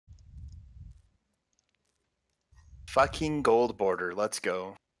Fucking gold border. Let's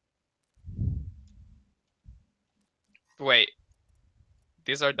go. Wait.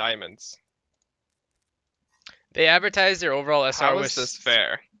 These are diamonds. They advertised their overall SR How was is this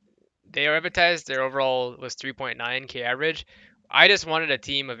fair? They advertised their overall was 3.9k average. I just wanted a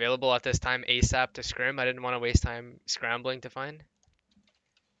team available at this time ASAP to scrim. I didn't want to waste time scrambling to find.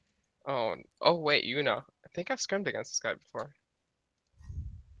 Oh wait, I think I've scrimmed against this guy before.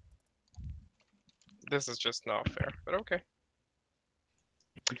 This is just not fair, but okay.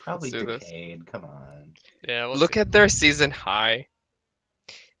 You probably Let's do this. decayed. Come on. Yeah, we'll Look see. at their season high.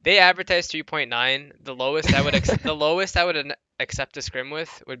 They advertised 3.9. The lowest I would the lowest I would accept a scrim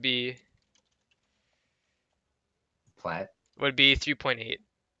with would be Flat. 3.8.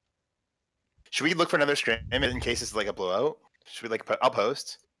 Should we look for another scrim in case it's like a blowout? Should we like? I'll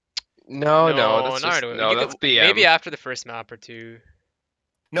post. No, that's not just, right away. no, You that's could- BM. Maybe after the first map or two.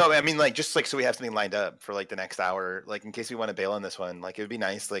 No, I mean like just like so we have something lined up for like the next hour, like in case we want to bail on this one. Like it would be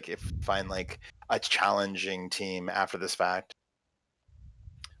nice, like if find like a challenging team after this fact.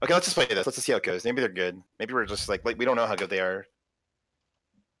 Okay, let's just play this. Let's just see how it goes. Maybe they're good. Maybe we're just like we don't know how good they are.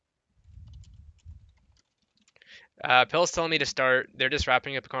 Pill's telling me to start. They're just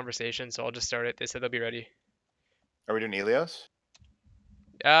wrapping up a conversation, so I'll just start it. They said they'll be ready. Are we doing Elios?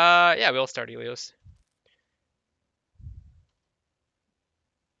 Yeah, we'll start Helios.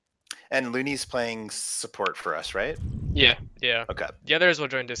 And Looney's playing support for us, right? Yeah. Yeah. Okay. The others will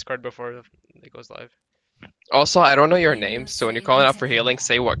join Discord before it goes live. Also, I don't know your name, so when you're calling out for healing,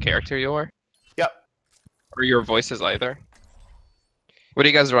 say what character you are. Yep. Or your voices either. What do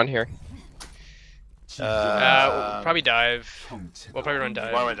you guys run here? We'll probably dive. We'll probably run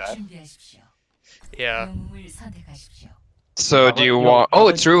dive. Why would I? Yeah. So do you want... Oh,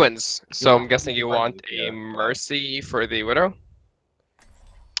 it's Ruins. So I'm guessing you want a Mercy for the Widow?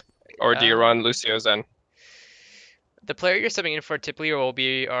 Or do you run Lucio Zen? The player you're subbing in for typically will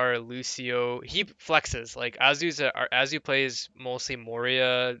be our Lucio. He flexes. Like Azu plays mostly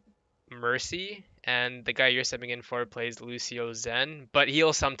Moria Mercy, and the guy you're subbing in for plays Lucio Zen, but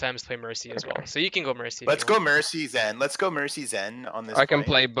he'll sometimes play Mercy as well. So you can go Mercy. Let's go Mercy Zen. Let's go Mercy Zen on this. I can point.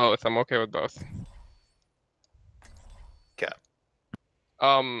 play both. I'm okay with both. Okay.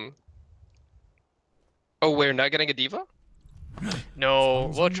 Oh, we're not getting a diva?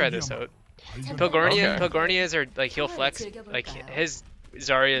 No, we'll try this out. Pilgornias are like he'll flex. Like his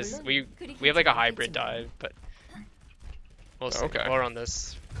Zarya's we have like a hybrid dive, but we'll see. Okay. We'll run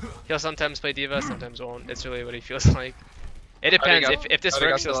this. He'll sometimes play diva, sometimes won't. It's really what he feels like. It depends. If this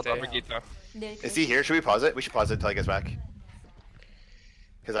works, he'll stay. Is he here? Should we pause it? We should pause it until he gets back.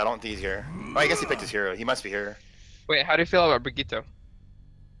 Because I don't think he's here. Oh, I guess he picked his hero. He must be here. Wait, how do you feel about Brigitte?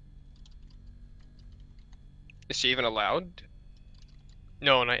 Is she even allowed?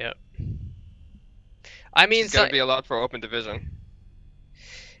 No, not yet. I mean, It's gonna be allowed for open division.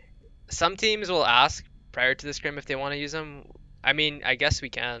 some teams will ask prior to the scrim if they want to use them. I mean, I guess we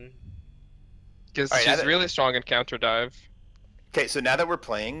can. Because Alright, she's really strong in counter dive. Okay, so now that we're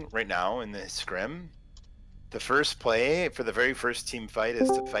playing right now in the scrim, the first play for the very first team fight is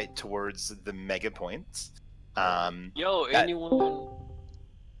to fight towards the mega points. Yo, that- anyone?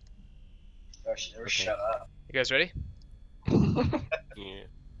 Shut up. You guys ready? Yeah.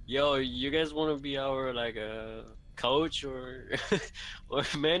 Yo, you guys want to be our like coach or or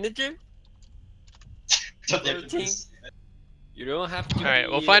manager? For the team? You don't have to. All right,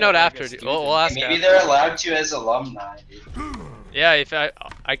 be, we'll find out like, a after. student. We'll ask. Maybe after. they're allowed to as alumni, dude. Yeah, if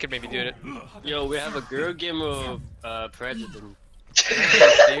I could maybe do it. Yo, we have a girl gamer president.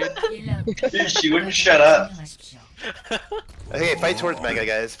 Dude, she wouldn't shut up. Okay, fight towards mega,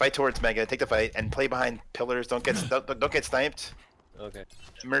 guys. Fight towards mega. Take the fight and play behind pillars. Don't get sniped. Okay.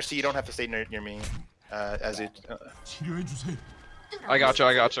 Mercy, you don't have to stay near me. As it. I gotcha.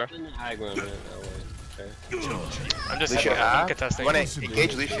 High ground, man. That way. Okay. I'm just Lucio, I'm contesting. Wanna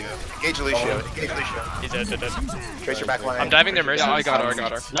engage Lucio. Engage Lucio. Engage Lucio. He's dead. Trace your back line. I'm diving their Mercy. Yeah, I got her.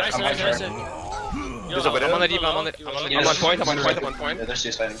 Nice. There's a widow. I'm on the deep. I'm on the I'm on point. Yeah, they're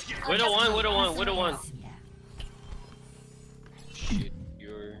still fighting. Widow one. Shit,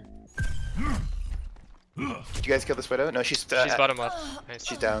 you're. Did you guys kill this widow? No, she's bottom left. Nice.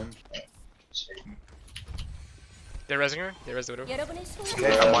 She's down. They're resing her. They res the widow.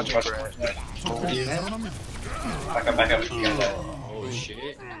 Okay, I'm watching for it. Back up. Oh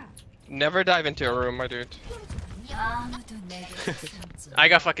shit. Never dive into a room, my dude. I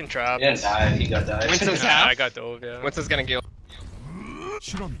got fucking trapped. He didn't die, he got died. Winston's Nah, half. I got dove. Yeah. Winston's getting healed.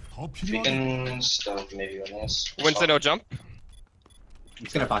 We can still maybe win this. Winston, no jump.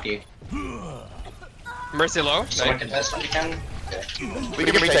 He's gonna fuck you. Mercy low. Someone Nice. contest if you can. We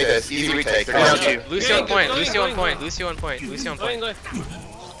can retake this. Easy retake. They're down 2. Lucio on point. Lucio on point. Lucio on point. Lucio on Going, point. going.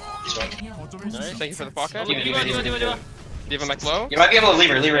 Nice. Thank you for the pocket. Diva. Diva McLow. You might be able to leave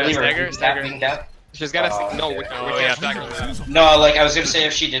her. Stagger, stagger. Cap, cap. She's got Oh, a no. okay. We Oh, can't yeah, stack her. No, like I was gonna say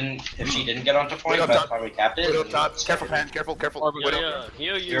if she didn't get onto point, Widow but top. probably capped it. Widow top. Careful, Pan. Careful, careful. Yeah, Widow. yeah.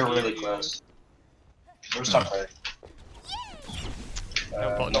 Heal you. You're really close. Where's top right?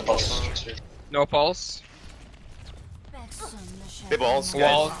 No pulse. No pulse. Big balls.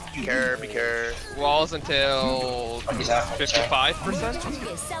 Wall. Guys. Be care. Walls until Oh, he's half.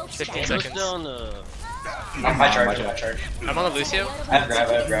 55%. 15 Push seconds. down My charge. I'm on the Lucio. I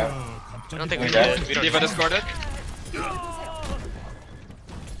have grab. I don't think we Okay. need it. We don't Diva need it. discorded.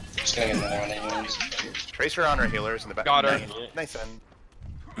 Just gonna get another one anyways. Tracer on her healers in the back. Got her. Nice end.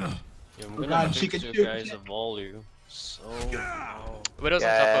 Yeah, I'm gonna God, fix she can you shoot. guys a volley. So Widow's on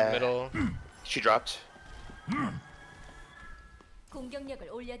top Yeah. of middle. She dropped. 공격력을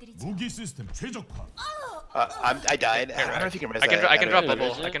올려드리죠. 무기 시스템 최적화. I died. I don't know if you can res I can that. I can drop don't know.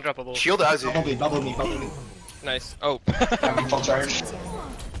 bubble. I can drop bubble. Shield Azu. Bubble me. Nice. Oh. I'm full charge.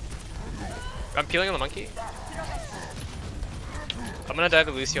 I'm peeling on the monkey. I'm gonna dive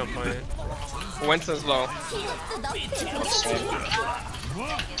the Lucio on point. Winston's low.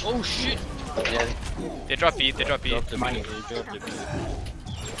 oh shit. Yeah. They drop beat. They drop beat. Drop the beat. Drop the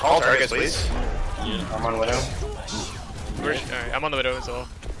beat. Call targets, please. I'm on Widow. Alright, I'm on the Widow as well.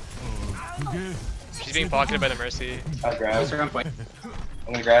 She's being pocketed by the Mercy. I grab. I'm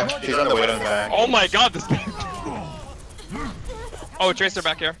gonna grab. She's on the Widow in the back. Oh my god, this. Oh, Tracer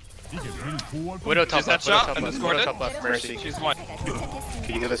back here. Widow top She's left. headshot Widow top and left. discorded. Widow top left. Mercy. She's one.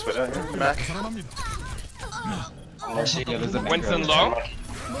 Can you give this Widow here? Back. Mercy. Winston low.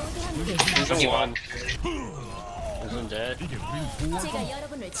 He's a one. Isn't dead. 제가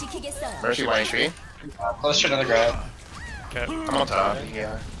여러분을 지키겠어요. Mercy one HP. Close to another grab. Okay. I'm on top.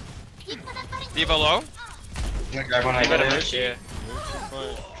 Yeah. Diva low. I'm gonna grab one. I Better got it. Mercy. Yeah.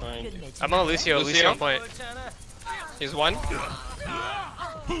 Trying. I'm on the Lucio. Lucio? Lucio on point. He's one.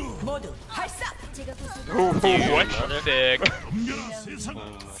 제가 보수 What? Big.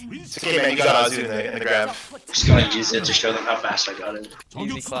 It's okay, man. You got Azu in the grab. Just gonna use it to show them how fast I got it.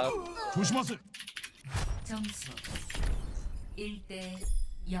 Easy clap. 조심하세요. 점수 1대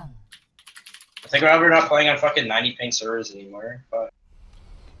 0. I think we're not playing on fucking 90 ping servers anymore, but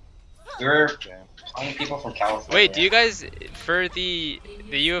we're playing people from California. Wait, do you guys for the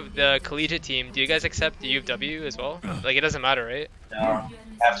collegiate team? Do you guys accept the U of W as well? Like it doesn't matter, right? No,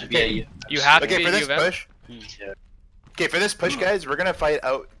 have to be a. You have to Okay, be for a this U of M. push. Yeah. Okay, for this push, guys, we're gonna fight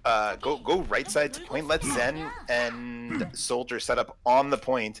out. Go right side to point. Let Zen and Soldier set up on the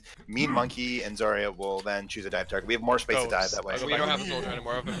point. Me, Monkey, and Zarya will then choose a dive target. We have more space to dive that way. We don't have a soldier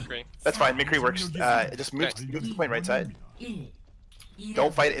anymore. I have a McCree. That's fine. McCree works. Just move to the point right side. 1.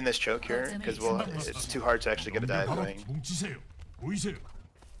 Don't fight in this choke here, because it's too hard to actually get a dive 바로 going. 뭉치세요. 보이세요?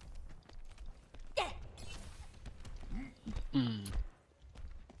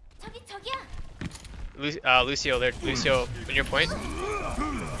 저기야. Lucio there. Lucio, on your point.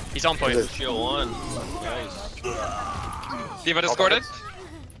 He's on point. Shield one. Nice. Diva discorded.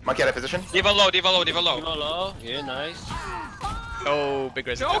 Monkey out of position. Diva low. Diva low. Diva low. Diva low. Yeah, nice. Oh, big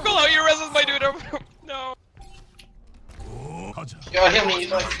res. No, go low. You reses my dude. No. 가자. Yo, heal me.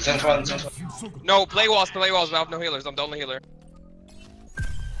 Zen's one. 속 No, play walls. Play walls. I have no healers. I'm the only healer.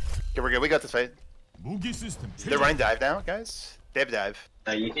 Okay, we're good. We got this fight. 무기 시스템 They're 최적화. running dive now, guys. They have dive.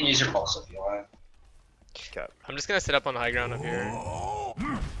 You can use your pulse if you want. Okay. I'm just gonna sit up on the high ground up here.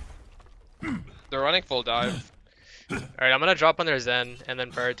 They're running full dive. Alright, I'm gonna drop on their Zen and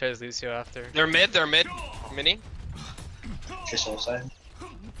then prioritize Lucio after. They're mid. They're mid. Mini. Just soul side.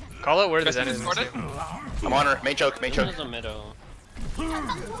 Call out where the Winston Zen is. discorded. I'm on her. Main choke. Main choke. There's a middle.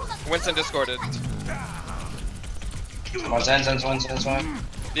 Winston discorded. Come on, Zen's one.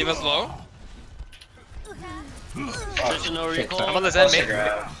 Diva's low. There's no recall. I'm on the Zen Close to main.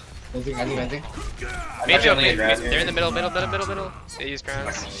 grab. Main choke, Definitely a grab they're in the here. middle. They use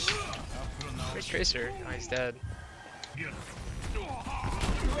crowns. Where's Tracer? Oh, he's dead.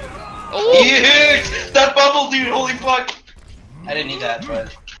 Oh! Dude, that bubble, dude! Holy fuck! I didn't need that,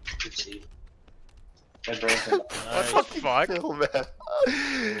 but oopsie. My brain. What the fuck? Oh,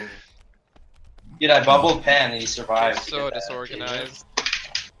 man. Dude, I bubbled Pan and he survived. So disorganized.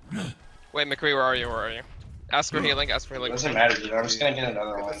 Wait, McCree, where are you? Where are you? Ask for healing. Ask for It healing. doesn't matter, dude. I'm just gonna get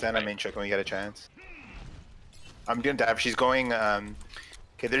another Get one. the Zen on main choke when we get a chance. I'm gonna dive. She's going.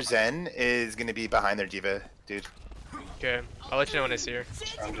 Okay, their Zen is gonna be behind their Diva, dude. Okay, I'll let you know when I see her.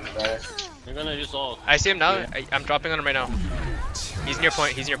 I'm gonna die. You're gonna use all. I see him now. I'm dropping on him right now. He's near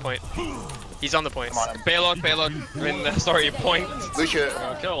point. He's on the points. Come on him. Payload. Sorry, point.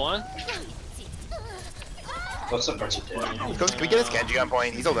 Lucio, Kill one. What's the first do? can we get his Genji on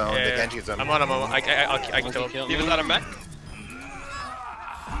point? He's alone. Yeah, The yeah. Genji is on. I'm on him. I can kill him. Even that I'm back.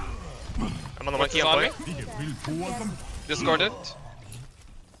 I'm on the monkey He's on on me. point. 이게 우릴 보호한다. Discorded.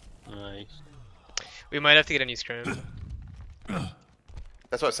 Nice. We might have to get a new scrim.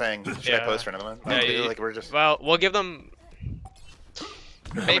 That's what I was saying. Should I Yeah. post for another one? Yeah, Like, yeah. like we're just. Well, we'll give them.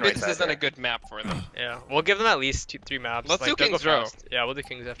 Maybe right this side isn't there. a good map for them. Yeah, we'll give them at least 3 maps. Let's do don't go King's Row. fast. Yeah, we'll do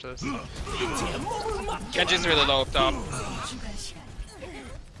Kings after this. Genji's really low up top.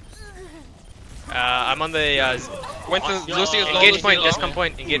 I'm on the Winston, Lucy's low. engage Lucy's point. low. Just come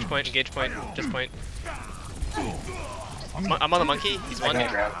point. Engage point. Engage point. Just point. I'm on the monkey. He's I'm one. gonna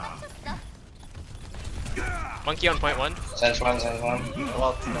grab. Monkey on point 1. Sense one.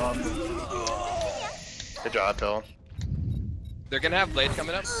 Good job, Phil. They're gonna have blade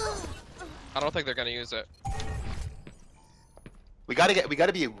coming up. I don't think they're gonna use it. We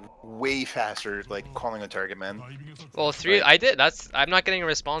gotta be way faster, like calling a target, man. Well, 3. I did. I'm not getting a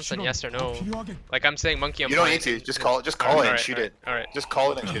response on 실험 yes or no. 필요하겠. Like I'm saying monkey on You don't point. need to. Just call it. Just call it and shoot it. Alright. Just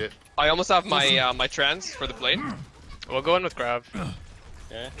call it and shoot it. I almost have my my trans for the blade. We'll go in with grab.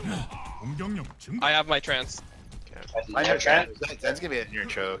 공격력 증가. I have my trans. I know Zen. Zen's gonna be in your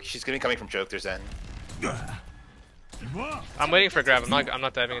choke. She's gonna be coming from choke. There's Zen. 이봐. I'm waiting for grab. I'm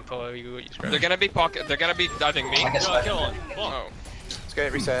not diving until you use grab. They're gonna be pocket. They're gonna be dodging me. I guess Kill, kill one. Oh. Let's go.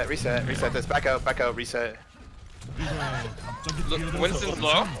 Reset. This. Back out. Reset. 갑자기 Look, 뛰어들어서 Winston's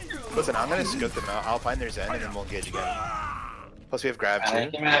low. Listen, I'm gonna scope them out. I'll find their Zen and then we'll engage again. Plus we have grab I too.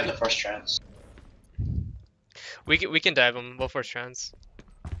 think you might have the first chance. We can dive him. We'll force trans.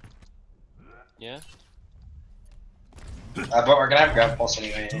 Yeah. But we're gonna have grab pulse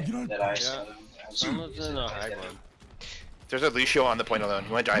anyway. That I. Some of them are high one. There's a Lucio on the point alone.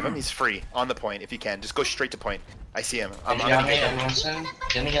 You wanna drive him? He's free on the point if you can. Just go straight to point. I see him. I'm Get me, gonna Wilson.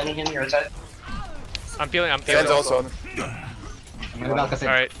 Get me, right side. I'm peeling. Zen's also.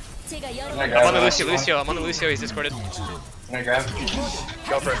 Alright. 제가 I'm 여러분을 gonna I'm grab on the last Lucio. one. I'm on the Lucio. He's discorded. I'm gonna grab.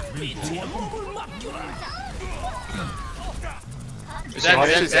 Go for it.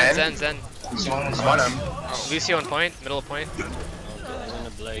 Zen. I'm on him. Lucio on point. Middle of point. Okay, I'm in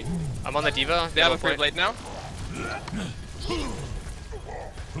the blade. I'm on the diva. They have middle a of free point. blade now.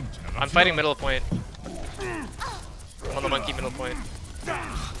 I'm fighting middle of point. I'm on the monkey middle point.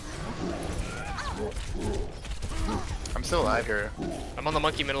 I'm still alive here. I'm on the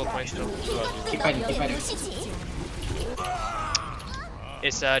monkey middle of point still. Keep fighting.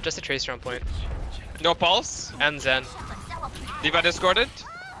 It's just a tracer on point. No pulse. And Zen. Diva discorded.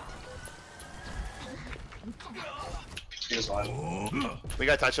 Here's one. We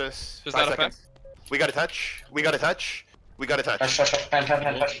gotta touch this. Does 5 that seconds. We gotta touch. Touch.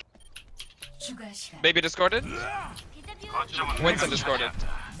 추가 시간. Baby discorded. Winston discorded.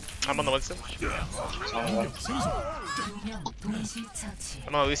 I'm on the Winston. 두명 동시 처치.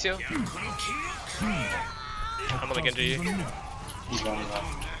 I'm on the Lucio. I'm on the Genji. He's one.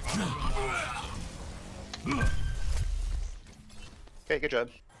 Okay, good job.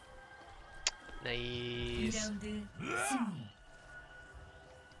 Nice. 2라운드 승리.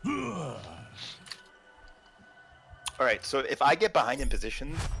 All right. So if I get behind in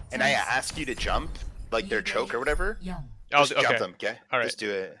position and I ask you to jump, like their choke or whatever, 0. just Okay. jump them. Okay. All right. Just do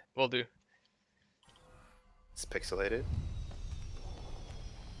it. We'll do. It's pixelated.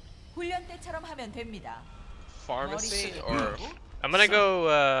 훈련 때처럼 하면 됩니다. Pharmacy or I'm gonna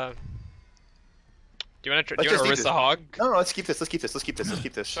go. Do you wanna? Do Let's you just wanna do Orisa Hog. No, let's keep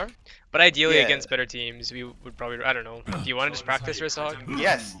this. Sure. But ideally, Yeah. against better teams, we would probably. I don't know. Do you want to just practice Rissahog?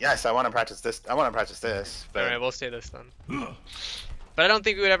 Yes. I want to practice this. But Alright, we'll stay this then. But I don't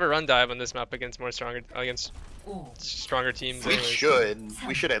think we would ever run dive on this map against stronger teams. we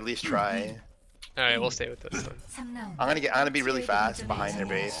anyways. should at least try. Alright, we'll stay with this then. 3라운드. I'm gonna be really fast behind their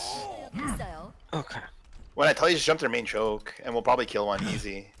base. 했어요. Okay. When I tell you to jump their main choke, and we'll probably kill one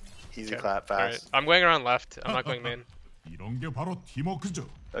easy. Easy clap Alright, fast. I'm going around left. I'm not going main. 이런 게 바로 팀워크죠.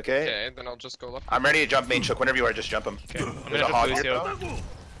 Okay. Okay, then I'll just go left. I'm ready to jump main choke. Whenever you are, just jump him. Okay, I'm There's gonna a hog put here, Lucio. though.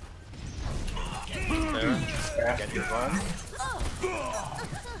 Get your one.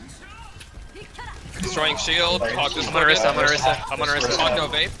 Destroying shield. Hog I'm on discorded. Orisa. I'm on Orisa. Hog no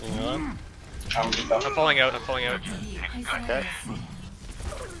vape. I'm falling out. Okay.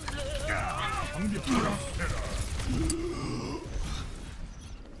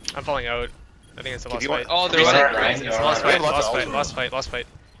 I'm falling out. I think it's a If lost you fight. want- Oh, there's Reset, a right? It's a Yeah. lost We fight. have lots of Lost fight.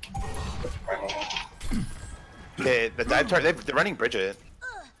 Okay, the dive target. They're running Bridget.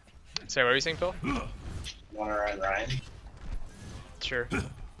 Sorry, what were you saying, Phil? Wanna run Ryan? Sure.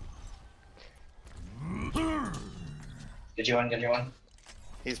 Get you one, get you one.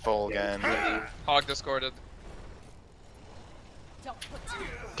 He's full again. Hog discorded.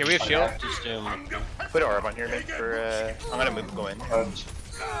 Can we have shield? Just Put an orb on here, mate. For I'm gonna move. Go in.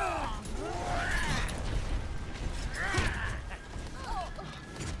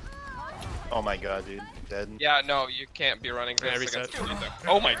 Oh my god, dude, dead. Yeah, no, you can't be running Yeah, this reset. against Brigitte.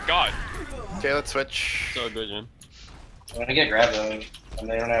 Oh my god. Okay, let's switch. so good, man. I'm gonna get grabbed though. And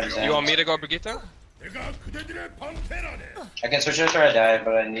they don't have You want me to go Brigitte? I can switch after I die,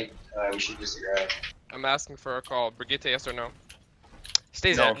 but I need. We should use the grab. I'm asking for a call. Brigitte, yes or no? Stay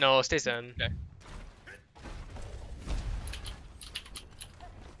No. Zen. No, stay Zen. Okay.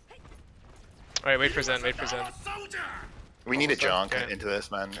 Alright, wait for Zen, wait for Zen. We need a junk Okay. into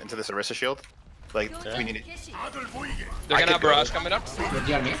this, man. Into this Orisa shield. Like, we need it. They're I gonna have could go. barrage coming up. Get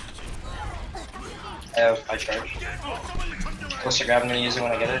you on me. I have high charge. Close to grab, I'm gonna use it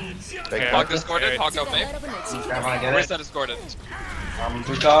when I get it. Like, Okay. Hog discorded. Hog no fake. Grab when I get it. Orisa discorded.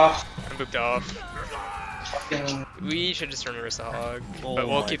 Boot off. I'm booped off. Fucking. We should just remember the hog. Oh But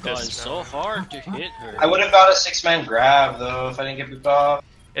we'll my keep God, this. it's now. so hard to hit her. I would have got a 6-man grab though if I didn't get booped off.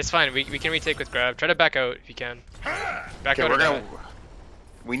 It's fine, we can retake with grab. Try to back out if you can. Back okay, out we're of gonna.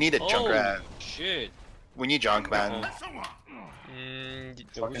 that. We need a junk Oh grab. shit. We need junk, man.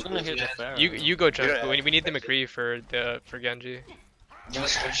 Yo, who's gonna hit the Pharah? You go jump, Yeah. but we need the McCree for Genji. I'm gonna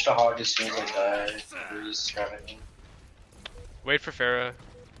switch to hog as soon as I die. Please grab it. Wait for Pharah.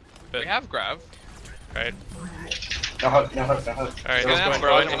 We have grab. Right. No hook, no hook, no hook. Alright, Gonna let's have go.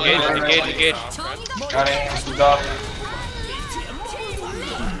 barrage Engage, coming up. engage, engage. Got it, booped off.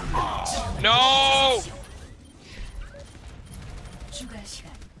 No! 추가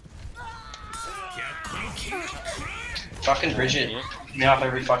시간. Fucking Bridget. Yeah. Pick me off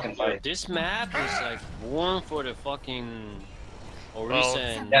every fucking Yo, fight. this map is like born for the fucking Orisa Well,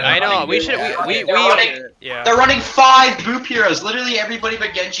 and Yeah, I know, running we good. should, we, They're running, yeah. they're running 5 boop heroes. Literally everybody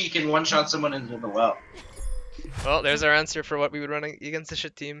but Genji can one-shot someone into the well. Well, there's our answer for what we would run against the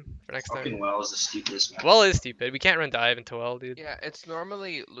shit team for next Fucking time. well is the stupidest map. Well is stupid. We can't run dive into well, dude. Yeah, it's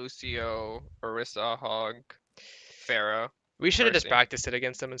normally Lucio, Orisa, Hog, Pharah. We should have just Mercy. practiced it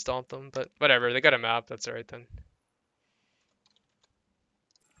against them and stomped them, but whatever. They got a map. That's alright then.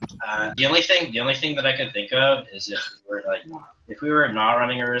 The only thing that I could think of is if we were not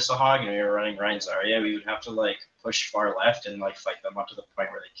running Orisa Hog and we were running Ryan Zarya, we would have to like push far left and like fight them up to the point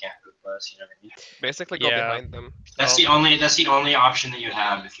where they can't move us. You know what I mean? Basically go Yeah. behind them. That's the only option that you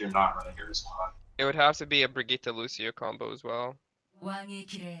have if you're not running Orisa Hog. It would have to be a Brigitte Lucio combo as well. 왕의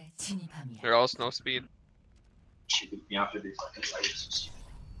길에 진입합니다. They're all snow speed. She would be after these fucking fights.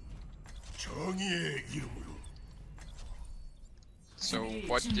 정의의 이름으로 So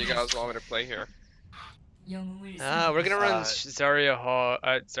what do you guys want me to play here? 영웅을 We're gonna run Uh, Zarya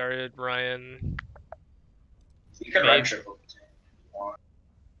Zarya Ryan. You can run triple. if you want.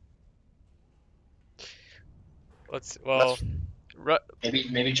 Let's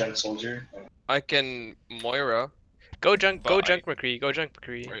Maybe Junk Soldier. I can Moira. go junk Bye. McCree. Go junk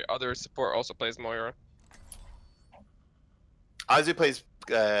McCree. Or other support also plays Moira. Azu plays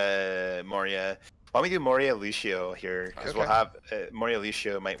Moria. Why don't we do Moria Lucio here? Because we'll Okay. have Moria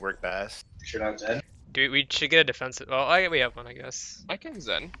Lucio might work best. Sure not dead. Dude, we should get a defensive. Well, we have one, I guess. I can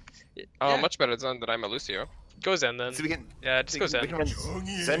Zen. Yeah. Much better Zen than I'm a Lucio. Go Zen then. So we can. Yeah, just go we Zen. can run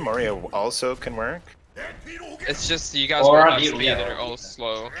Zen Moria also can work. It's just you guys Or won't on have you, speed yeah. and are all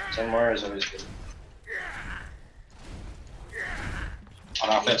slow. Somewhere is always good. On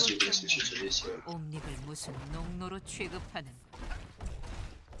offense, you can switch to this here. 옴닉을 무슨 농로로 취급하는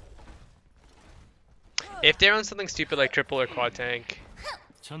If they run something stupid like triple or quad tank,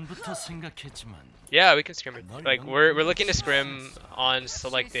 전부터 생각했지만 yeah, we can scrim it. Like we're looking to scrim on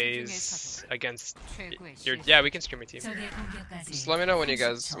select days against your. Yeah, we can scrim your team. 적의 공격까지 Just let me know when you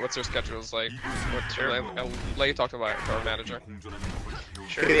guys, what's your schedules like. I'll let you talk to our manager.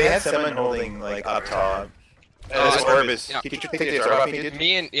 Sure. Okay, they have someone holding like up top. Oh, This orb is. yeah. Can you take the orb off me, dude?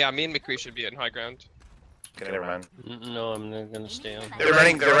 Me and McCree should be in high ground. Okay, never mind. No, I'm not gonna stay on. They're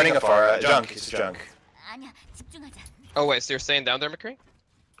running a far junk. It's junk. 아니야, 집중하자. Oh wait, so you're staying down there, McCree?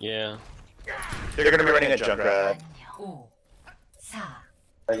 Yeah. They're gonna be running a junk grab. 5, 4,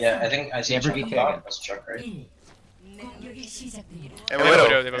 But yeah, I think I see Never Junk be taken. That's Junk, right? 1. 공격이 시작됩니다. And They Widow.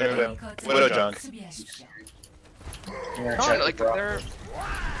 have And Widow. Widow junk. 수비하십시오. You're Oh, Junk like Rock. they're.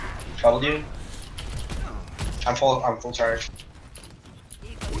 Trouble you. I'm full charge.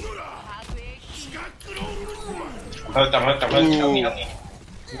 I'm hooked. Help me.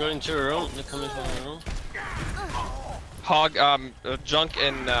 I'm going to a room. They're coming from the room. Hog, junk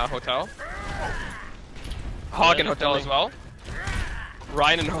in hotel. Hog in hotel as well.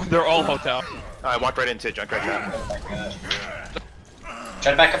 Ryan and they're all hotel. I walked right into Junkrat trap.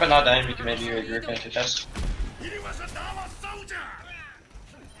 Try to back up and not die. We can maybe regroup into test.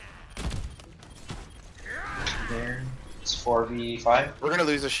 There. It's 4v5. We're gonna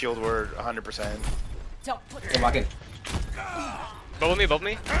lose a shield ward 100%. Come on, Bubble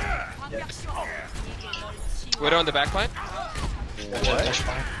me. Widow on the back line.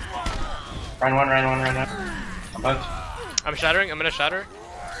 Run one. I'm bugged. I'm shattering. I'm gonna shatter.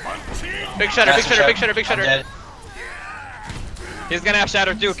 Big shatter. I'm dead. He's gonna have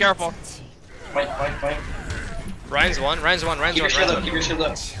shatter too. Careful. Fight. Ryan's one. Keep your shield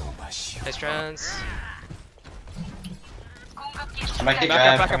up. Nice trans. I might get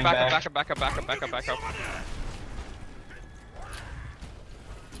Back grabbed. up.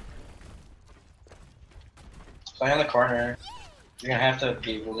 Play on the corner. You're gonna have to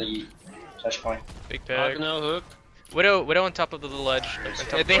be able to touch point. Big Hog pick. no hook. Widow on top of the little ledge.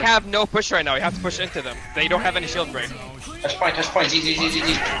 They have no push right now. You have to push into them. They don't have any shield break. Touch point. Easy.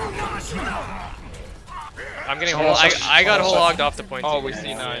 I'm getting whole. I got whole logged off the point. Oh, we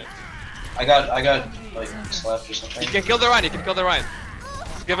see 9. I got like slapped or something. You can kill the Ryan.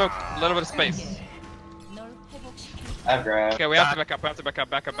 Just give him a little bit of space. I have grab. Okay, we have to back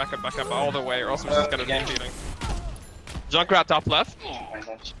up all the way, or else we're just gonna be cheating. Junkrat top left.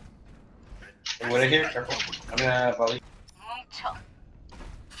 What I hear? Careful. I'm gonna volley.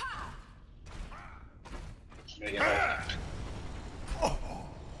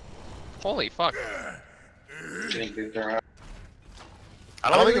 Holy fuck. Getting moved around. I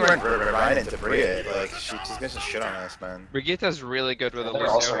don't think we run Ryan into Bria. Like, she's just gonna shit on us, man. Brigitta's really good with a They're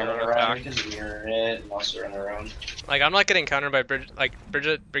also Lucio running on around attack. because we're in it and also running around. Like I'm not getting countered by Bridget. Like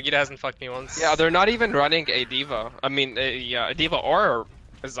Brigitte hasn't fucked me once. Yeah, they're not even running a D.Va. I mean, a D.Va or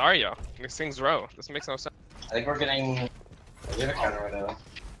a Zarya. These things row. This makes no sense. I think we're getting. We have a counter right now.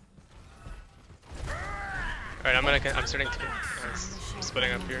 Alright, I'm starting to. I'm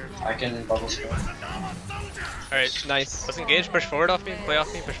splitting up here. I can bubble smoke. Alright, Nice. let's engage. Push forward off me. Play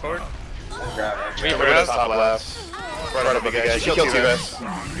off me. Push forward. I'll grab it. Wait, We're grab. top left. Right up, big guy. She killed 2 guys.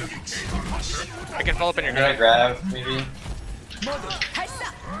 I can follow up in your I'm gonna grab. grab, maybe.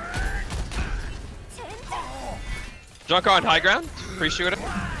 Junker on high ground. Pre-shoot him.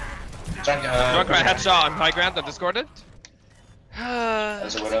 Junker headshot on high ground. Undiscorded.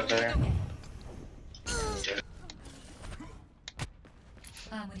 There's a wood up there.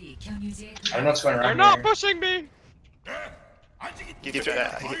 I don't know what's going They're around not here. pushing me. Keep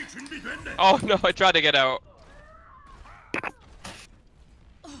that. Oh no, I tried to get out.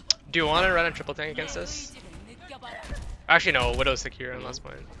 Do you want to run a triple tank against us? Actually, no. Widow's secure on last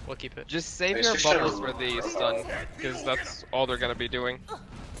point. We'll keep it. Just save Wait, your so bubbles sure. for the stun, because that's all they're gonna be doing.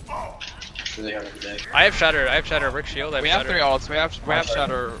 Do they have it today? I have shatter. Rick shield. We have 3 ults. We have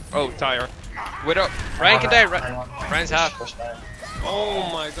shatter. Oh, tire. Widow. Ryan can die. Ryan's half. Push back. Oh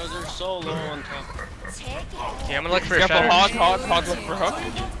my god, they're so low on top. Okay, I'm gonna look for a Careful, shatter. hog looking for hook.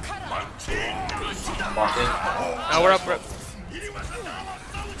 Walk in. No, we're up.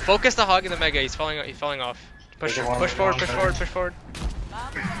 Focus the hog in the mega. He's falling off. Push forward.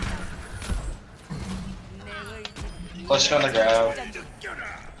 Push on the grab.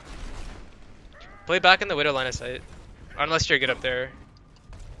 Play back in the Widow line of sight. Unless you're good up there.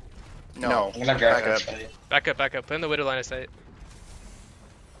 No. I'm gonna grab Back it. up. Back up. Play in the Widow line of sight.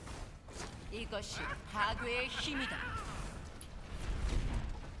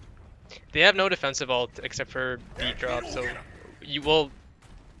 They have no defensive ult except for beat drop, so you will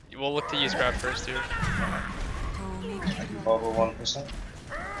look to use grab first, dude. Bubble 1%.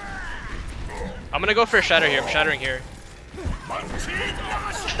 I'm gonna go for a shatter here. I'm shattering here.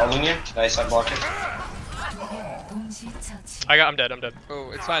 Bubbling you. Nice, I blocked it. I'm dead.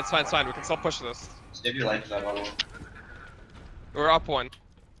 Oh, it's fine. We can still push this. Save your life for that bubble. We're up 1.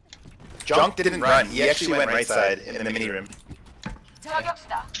 Junk didn't run. He actually went right side in the mini room.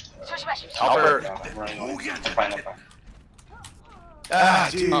 Albert. No, I'm running away. I'm fine. Ah,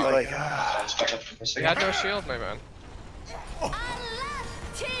 dude. Oh. Like, Just back up for a We second. had no shield, my man.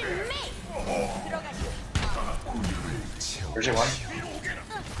 Where's your one?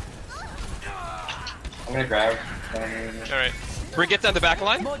 I'm gonna grab. Alright. Brigitte on the back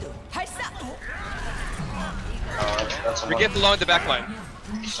line. That's a Brigitte low in the back line.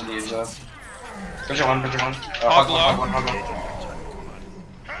 Where's your one? Hog low.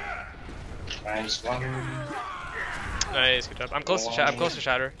 Nice one. Nice, good job. I'm close to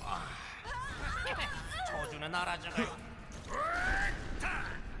shatter.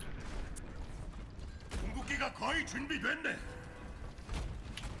 궁극기가 거의 준비됐네.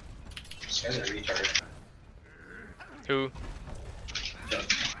 This guy's a retard. Who?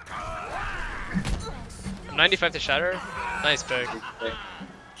 95 to shatter. Nice pick.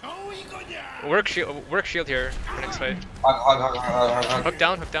 Work shield here for next fight. Hog. Hook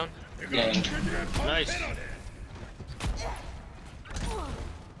down, hook down. Yeah. Nice.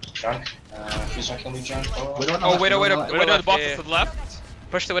 Junk. Please don't kill me, Junk. Oh, Widow, the box is to the left.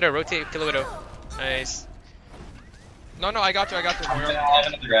 Push the Widow, rotate, kill the Widow. Nice. No, I got you. I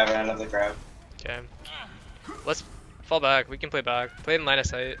have another grab. Okay. Let's fall back. We can play back. Play in line of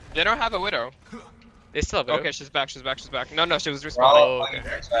sight. They don't have a Widow. They still have Widow. Okay, she's back. No, she was We're respawning. all hugging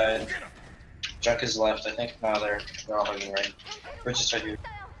right side. Junk is left, I think. No, they're all hugging right. Bridget's right here.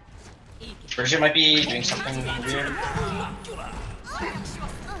 Bridget might be doing something weird.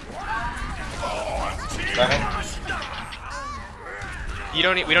 We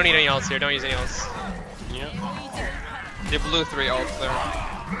don't need any ults here. Don't use any ults. Yeah. They blew 3 ults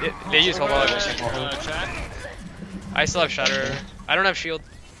there. They use whole log. I still have shatter. I don't have shield.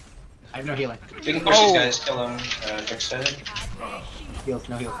 I have no healing. We can push these guys, kill them. Junk's dead. Heals,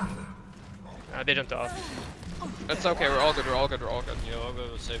 no heal. They jumped off. That's okay. We're all good. Yeah, I'll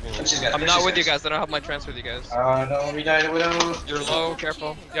go saving. I'm not with you guys. I don't have my transfer with you guys. No, we died. Widow. You're low.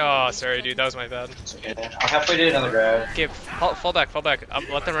 Careful. Oh, sorry, dude. That was my bad. It's okay. I'll halfway do another grab. Okay, fall back.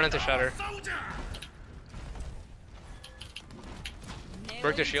 Let them run into shatter.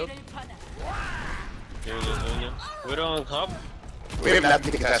 Work the shield. Widow on top. We have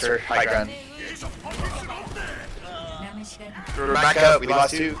nothing to contest her. High ground. 남은 시간 We're back up. We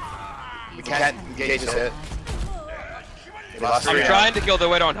lost 2. We can't engage this hit. We lost 3. I'm trying to kill the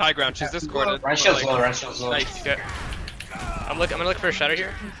Widow on high ground. She's discorded. Run shield's low, run shield's low. Nice. Okay. I'm gonna look for a shatter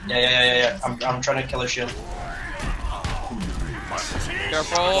here. Yeah. I'm trying to kill her shield.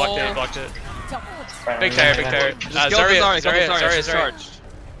 Careful. Blocked it. Big tire. Just kill the Zarya. She's charged.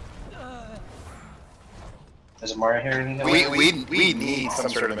 There's a Mara here. We need some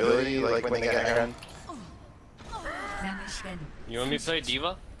sort of ability, like when they get high ground. 남은 시간 You want me to play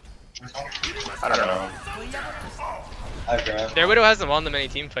Diva? I don't know. I've grabbed. Their Widow hasn't won the many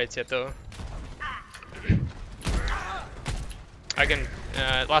team fights yet, though. I can.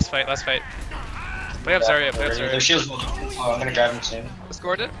 Last fight. Play up Zarya. Their shield's low. Oh, I'm gonna grab him soon.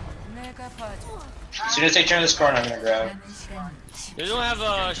 Discorded. As soon as they turn this corner, I'm gonna grab. 남은 시간 They don't have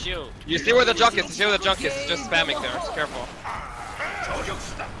a shield. You see where the junk is. It's just spamming there. So careful.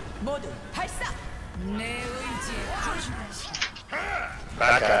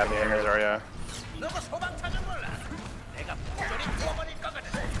 Back up, man. Here's Zarya.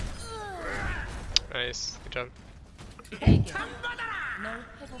 Nice. Good job.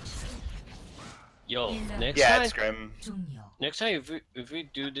 Yo, next Yeah, time. it's Grim. 종료. Next time, if we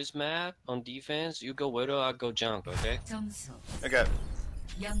do this map on defense, you go Widow, I go Junk. Okay? 점수 Okay.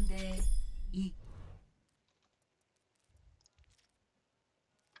 0대 2.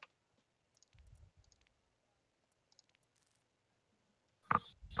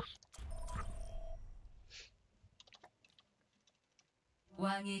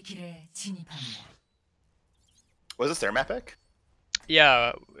 왕의 길에 진입합니다. Was this their map pick?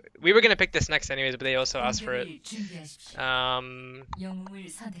 Yeah, we were gonna pick this next anyways, but they also asked for it. 공격을 준비하십시오. 영웅을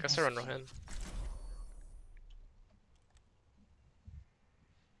Guess I run 선택하십시오. Rohan.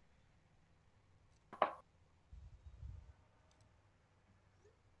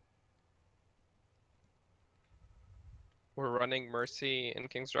 We're running Mercy in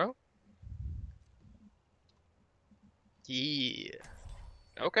King's Row. Yeah.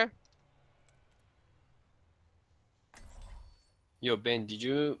 Okay. Yo, Ben, did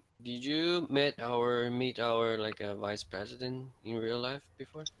you meet our like vice president in real life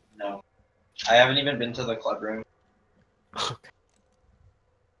before? No. I haven't even been to the club room.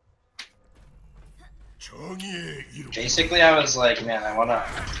 Basically, I was like, man,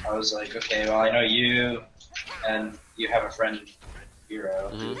 I was like, okay, well, I know you, and you have a friend, Hero,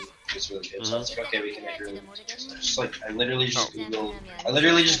 who's really good. So I was like, okay, we can make really good together. Just like, I literally just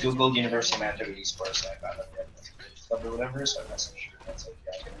Googled University of Manitoba esports, and I found out we had a club or whatever. So I messaged her. That's like,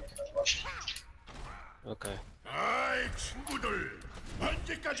 yeah, I can make that watch. Okay.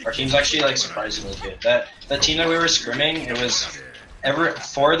 Our team's actually like surprisingly good. The team that we were scrimming, it was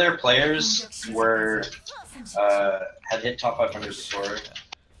 4 of their players were had hit top 500 before,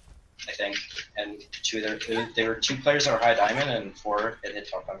 I think, and 2 there were 2 players that were high diamond and 4 had hit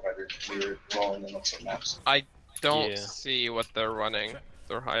top 500. We were rolling in lots of maps. I don't see what they're running.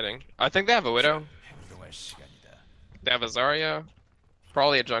 They're hiding. I think they have a Widow. They have a Zarya.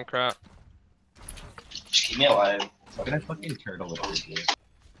 Probably a Junkrat. Just keep me alive. What can I fucking turtle with this game?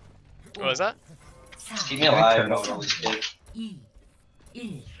 What was that? Just keep me alive. All these kids. 2,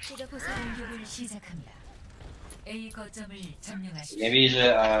 1. 공격을 시작합니다. A 거점을 점령하십시오. Maybe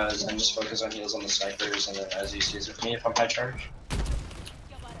Zen just focus on heals on the snipers, and then as you stays with me if I'm high charge.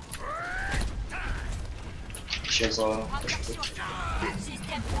 Shields low.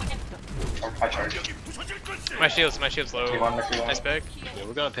 I'm high charge. My shield's low. Nice pick. Yeah,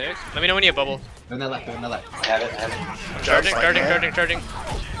 we're gonna pick. Let me know when you have bubble. Go on the left, go on the left. I have it. Charging.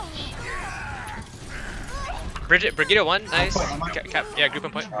 Brigitte 1, nice. Yeah, group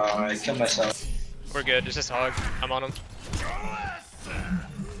on point. I killed myself. We're good, it's just hog. I'm on him.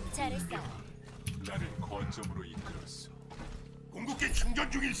 나를 거점으로 이끌었어. 궁극기 충전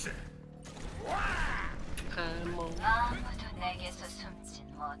중일세.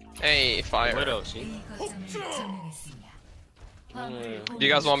 Hey, fire. Widow, see? A 거점을 점령했습니다. Do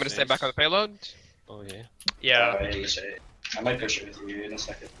you guys want me to stay back on the payload? Oh yeah. Yeah. I might push it with you in a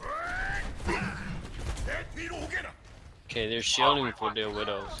second. 내 뒤로 오게나. Okay, they're shielding for their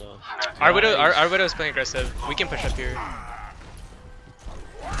widow, so. Our widow's playing aggressive. We can push up here.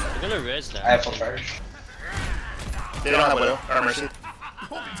 They're gonna res that. I have full charge. They don't have Widow or Mercy.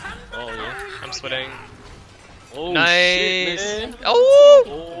 Oh yeah. I'm splitting. Oh Nice. shit, man.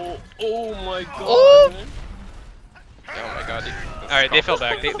 Oh! Oh my god. Oh! Man. Oh my god. Alright, they fell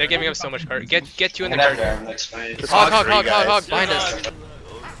back. They're giving up so much card. Get two in the And card. next fight. This Hog, hog's free, guys. hog, behind us.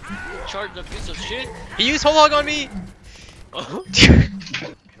 Charge the piece of shit. He used whole hog on me! Oh.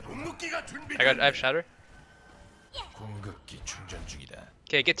 궁극기가 I 준비됐네. have shatter. 궁극기 충전 중이다.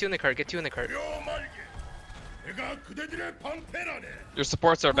 Okay, get two in the card. 뼈말게. 내가 그대들의 방패라네. Your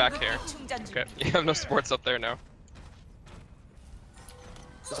supports are back here. 충전 중. Okay. You have no supports up there now.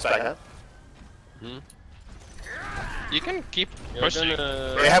 Just back up. You can keep You're pushing.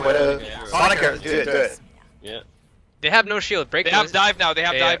 They have Widow. Sonic, do it. Yeah. They have no shield. Break They have Winston. dive now. They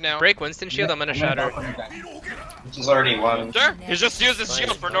have dive now. Break Winston shield. I'm gonna shatter. This is already one. Sure. He just used his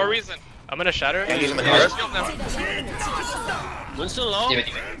shield for no reason. I'm gonna shatter. And he's in the Use his card. shield now. Winston low. Give it.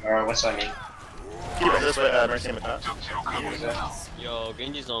 Alright, what's that mean? Keep it this way, Mercy in the top. Yo,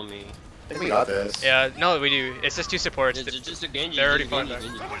 Genji's on me. I think we got this. Yeah, no, we do. It's just two supports. It's just a Genji. They're already Genji,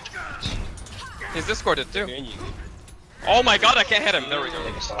 falling Genji. He's discorded too. Genji. Oh my god, I can't hit him. There we go.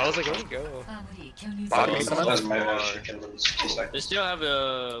 I was like, where you go? 화물이 견유 Bottom 중입니다. someone? That's my bad. She can lose 2 They seconds. still have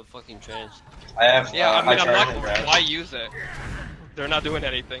a fucking trance. I have Yeah, I high mean, I'm charge not. and grab. Why use it? They're not doing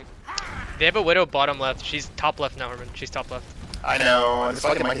anything. They have a widow bottom left. She's top left now, Herman. She's top left. I know. This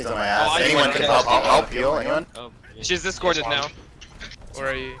fucking monkey's on my Oh, ass. I Anyone know. can help. I'll help you. Anyone? Oh, yeah. She's discorded now.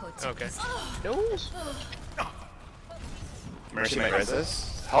 Where are you? Okay. No. Mercy might res this.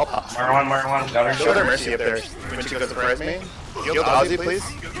 Help. Marwan, got her. Show their Mercy up there. When she goes to surprise me. Heal Ozzy, please.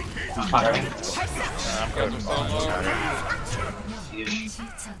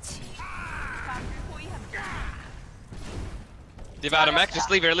 처치. Div out of mech.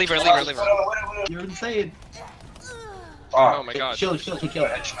 Just leave her. You're insane. Oh my god. Shield. Keep it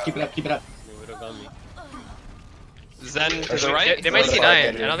up. The widow got me. Zen to the right. They might see 9.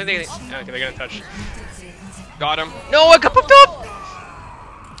 I don't think they. Okay, they're gonna touch. Got him. No, I got popped up!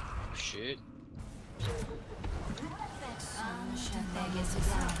 Shit.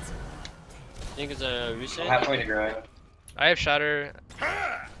 I think it's a reset. Halfway to grab. I have shatter.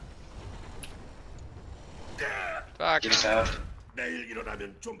 Fuck. Give us half. 내일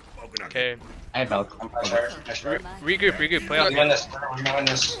일어나면 좀 뻐근하게. Okay. I have Valk. I'm high charge. Regroup. Play off We me. win this. We win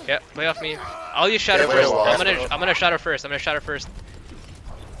this. Yeah, play off me. I'll use shatter Yeah, first. wait, I'm gonna shatter first.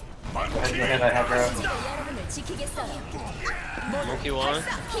 Go ahead, I have grab. Monkey one.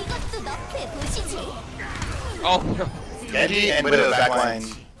 Oh no. Genji and Widow backline.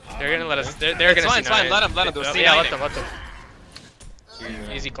 They're gonna let us. They're gonna see It's fine. 9. Let him. Do Yeah, C9. let them.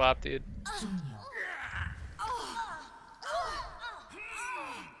 Easy clap, dude.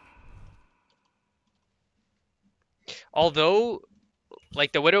 Although,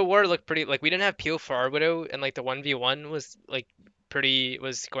 like the Widow War looked pretty. Like we didn't have peel for our Widow, and like the 1v1 was like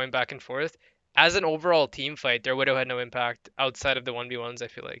was going back and forth. As an overall team fight, their Widow had no impact outside of the 1v1s. I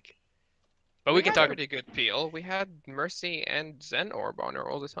feel like. But we can had talk. pretty good peel. We had Mercy and Zen Orb on her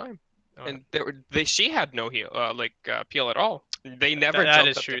all the time, Oh. and she had no heal, peel at all. They never. That jumped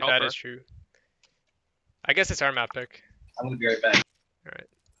is up to true. help That her. is true. I guess it's our map pick. I'm gonna be right back.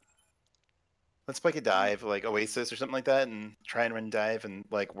 Let's play a dive, like Oasis or something like that, and try and run dive and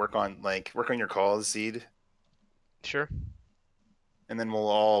like work on your calls, seed, Sure. and then we'll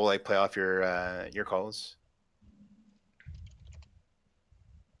all like play off your calls.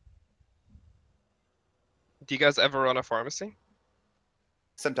 Do you guys ever run a pharmacy?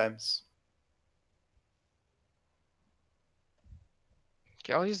 Sometimes.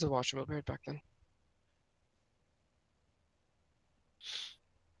 Okay, I'll use the watch. We'll be right back then.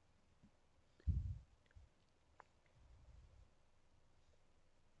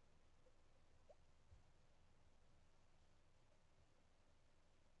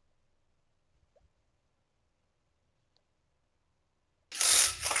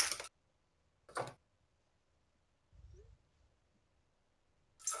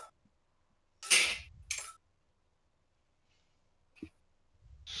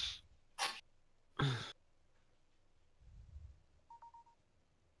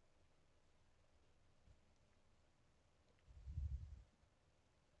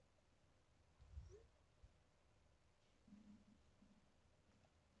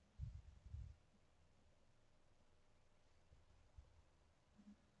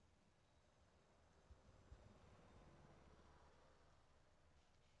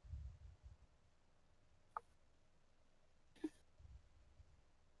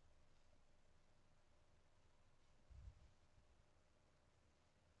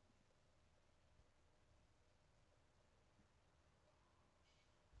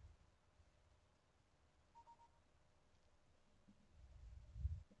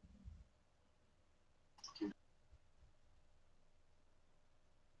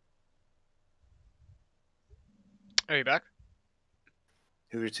 Are you back?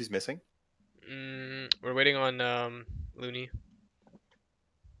 Who's missing? We're waiting on Looney.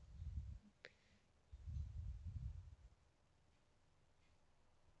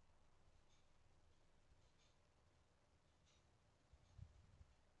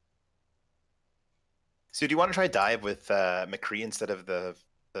 So do you want to try dive with McCree instead of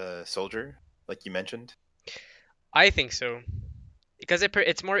the soldier, like you mentioned? I think so, because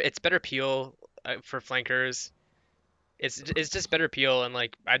it's better peel for flankers. It's just better peel, and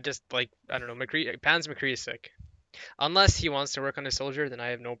like I don't know, McCree is sick. Unless he wants to work on a soldier, then I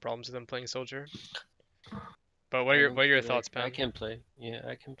have no problems with him playing soldier. But what are your thoughts, Pan? I can play. Yeah,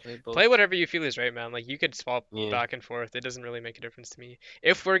 I can play both. Play whatever you feel is right, man. Like you could swap Yeah. back and forth. It doesn't really make a difference to me.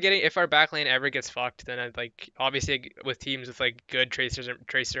 If our backlane ever gets fucked, then I'd like obviously with teams with like good Tracer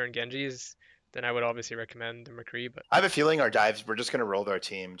and Genjis, then I would obviously recommend the McCree. But I have a feeling our dives, we're just gonna roll our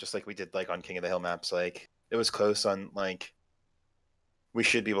team just like we did like on King of the Hill maps. Like it was close on like we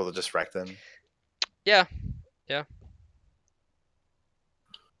should be able to just wreck them. yeah.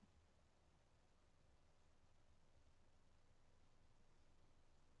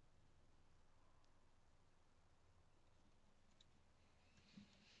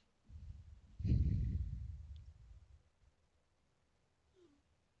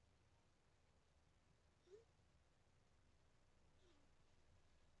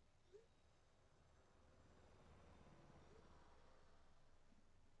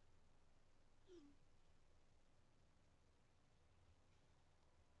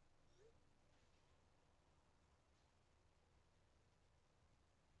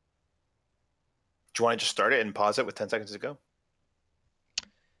 Do you want to just start it and pause it with 10 seconds to go?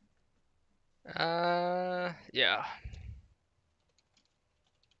 Yeah.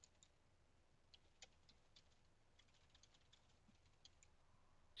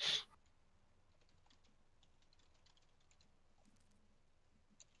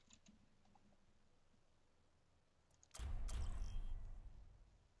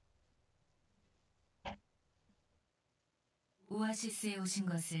 오아시스에 오신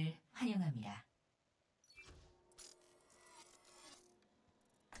것을 환영합니다.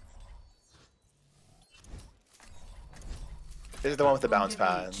 This is the one with the bounce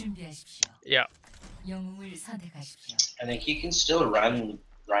pad. Yeah. 영웅을 선택하십시오. I think you can still run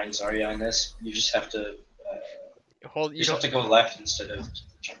Ryan Zarya on this. You just have to Hold. you just have to go left instead of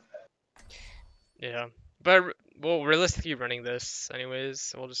jump pad. Yeah, but well, realistically running this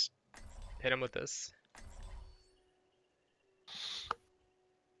anyways. We'll just hit him with this.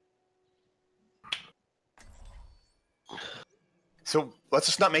 So let's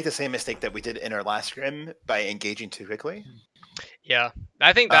just not make the same mistake that we did in our last scrim by engaging too quickly. Yeah,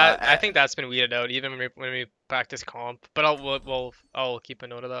 I think that's been weeded out even when we practice comp. But I'll keep a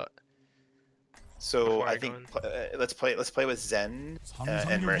note of that. So Before I I think go let's play with Zen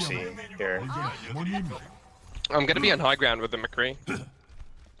and Mercy here. I'm gonna be on high ground with the McCree.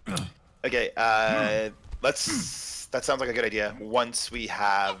 Okay, that sounds like a good idea. Once we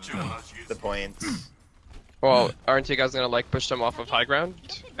have the points. Well, aren't you guys gonna like push them off of high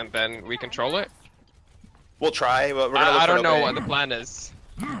ground and then we control it? We'll try. We're gonna look I for don't know an what opening. the plan is.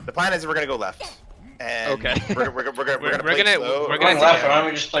 The plan is we're gonna go left. And Okay. We're gonna play slow. We're going left. Why don't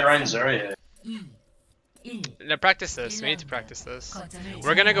we just play Ryan Zarya? No, practice this. We need to practice this.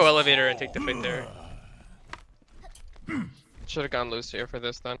 We're gonna go elevator and take the fight there. Should have gone loose here for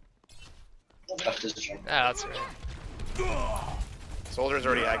this then. That's right. Soldier's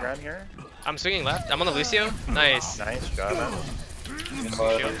already aggro here. I'm swinging left. I'm on the Lucio. Nice. Nice job, man. This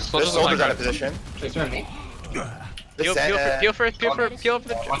Soldier's soldier's on out of position. Peel for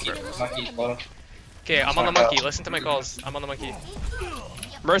the. Okay, I'm on the monkey. Listen to my calls. I'm on the monkey.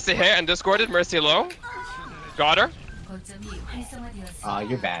 Mercy hit and discorded. Mercy low. Got her.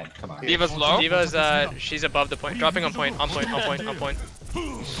 You're bad. Come on. Diva's low. Diva's she's above the point. Dropping on point. On point.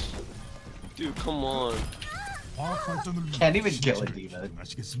 Dude, come on. Can't even kill a diva.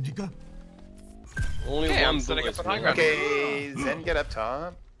 Only Okay, one I'm setting up bullet, on high man. ground. Okay, Zen get up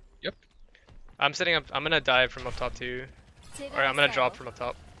top. Yep. I'm setting up. I'm gonna dive from up top too. Or I'm gonna drop from up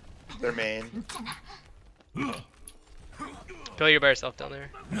top. Their main. Peel, you're by yourself down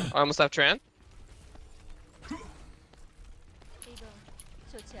there. I almost have Tran.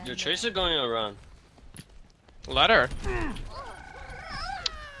 Your Tracer going around. Let her.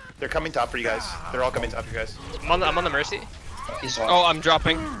 They're coming top for you guys. They're all coming top for you guys. I'm on the Mercy. Oh, I'm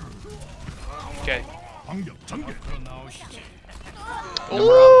dropping. Okay.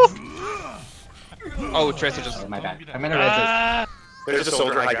 Oh, Tracer just. My bad. I'm gonna res There's a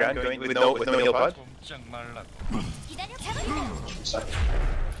soldier high ground going with no heal pod.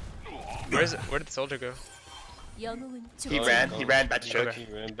 Where did the soldier go? He ran back to choke.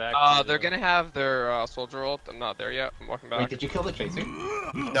 He ran back. They're gonna have their soldier ult. I'm not there yet. I'm walking back. Wait, did you kill the Tracer?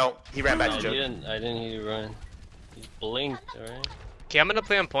 No, he ran back to I choke. didn't hear you run. He blinked, alright? Okay, I'm gonna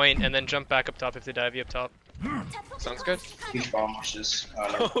play on point and then jump back up top if they dive you up top. Sounds good. Huge bomb washes.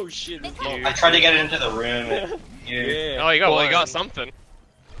 Oh shit. I tried to get it into the room. And Yeah. Oh, you got Well, one. you got something.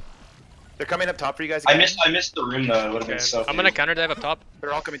 They're coming up top for you guys. I Again. missed the room though. It would have Okay. been so. I'm gonna counter dive up top.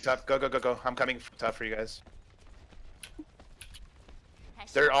 They're all coming top. Go, go, go, go. I'm coming top for you guys.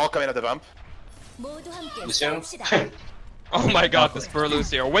 They're all coming at the bump. Lucio? Oh my god, this for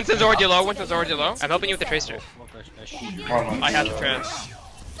Lucio. Winston's already low. Winston's already low. I'm helping you with the tracer. I had the trance.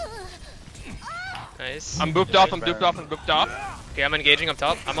 Nice. I'm booped off. I'm booped off. I'm booped off. Okay, I'm engaging up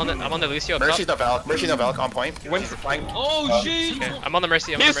top. I'm on the Lucio up top. Mercy's no Valk. Mercy's no Valk on point. Winston flying. Oh shit! Okay, I'm on the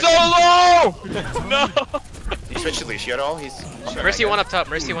Mercy. He's so low! No! You switched to Lucio at all? He's Mercy one up top.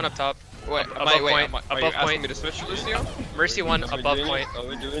 Mercy one up top. Wait, Above wait, point. are you Above asking point. me to switch to Lucio? Mercy one Are we above doing point. it? Are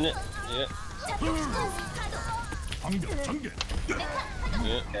we doing it? Yeah.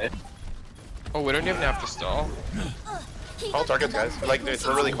 Yeah. Oh, we don't even have to stall. all targets, guys. Like, we're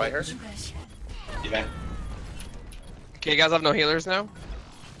really quiet here. Yeah. Okay, you guys have no healers now?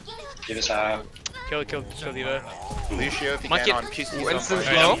 Give us Kill Diva. Lucio, if you Monkey. can, on He's Winston's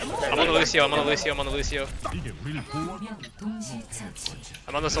on low. point. I'm on the Lucio. I'm on the Lucio. I'm on the Lucio.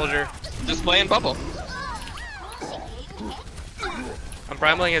 I'm on the soldier. Just play in bubble. I'm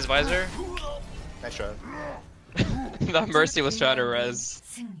primaling his visor. Nice shot. That Mercy was trying to res.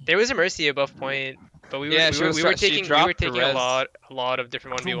 There was a Mercy above point, but we were Yeah, we were taking dropped the a res. lot of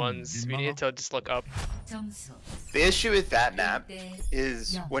different 1v1s. We needed to just look up. The issue with that map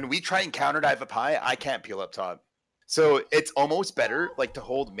is when we try and counter dive up high, I can't peel up top. So it's almost better like to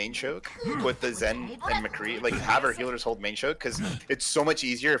hold main choke with the Zen and McCree, like have our healers hold main choke because it's so much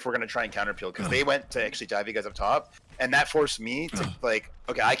easier if we're gonna try and counter peel because they went to actually dive you guys up top and that forced me to like,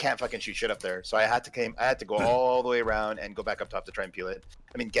 okay, I can't fucking shoot shit up there. So I had to go all the way around and go back up top to try and peel it.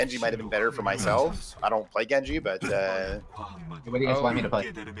 I mean, Genji might have been better for myself. I don't play Genji, but What do you guys want me to play?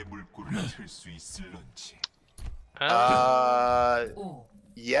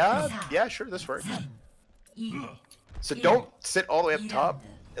 yeah, sure, this works. So don't sit all the way up top.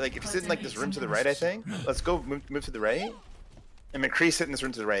 Like if you sit in like this room to the right, I think. Let's go move to the right. And McCree sit in this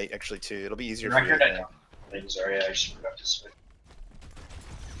room to the right actually too. It'll be easier for you. Sorry, I just forgot to switch.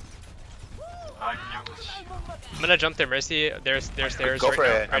 I'm gonna jump their Mercy. There's stairs. Go for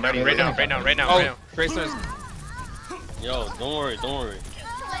it. Right now. Oh, Tracer's. Yo, don't worry.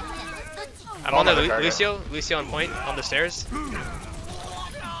 I'm on the Lucio on point on the stairs.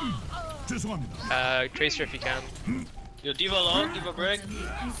 Tracer if you can. Yo, Diva long, Diva break.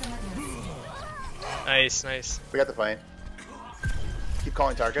 Nice. We got the fight. Keep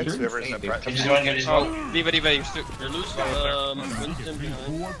calling targets. Whoever's in the front. Oh, Diva, you're loose. Winston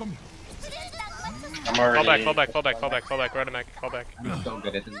behind. I'm already. Fall back. Rodimac, fall back. I'm so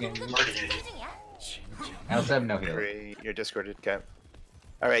good at this game. I also have no healers. You're discorded, okay.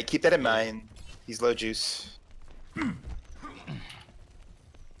 Alright, keep that in mind. He's low juice.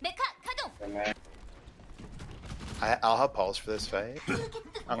 I'll have pulse for this fight.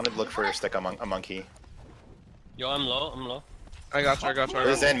 I'm gonna look for a stick a monkey. Yo, I'm low. I got you.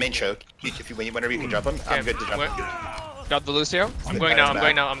 There's Zen main choke. Whenever you can jump him, I'm good to jump him. Got the Lucio? I'm going now.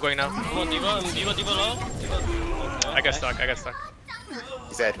 Come on, Diva low. I got stuck.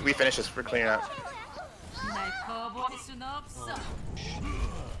 He's dead. We finish this. We're clearing out.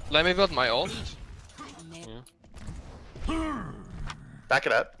 Let me build my ult. Back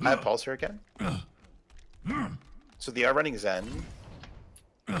it up. I have pulsar again. So they are running Zen.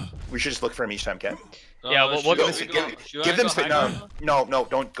 We should just look for him each time, Ken. Yeah, we'll go. Give them space. No,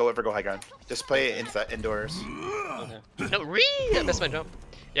 don't ever go high ground. Just play indoors. Okay. No, I missed my jump.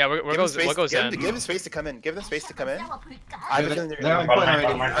 Yeah, we'll go Zen. Give them space to come in. Give them space to come in. I have a feeling They're on point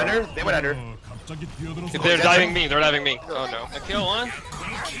already. Under? They went under. They're diving me. Oh no. I kill one.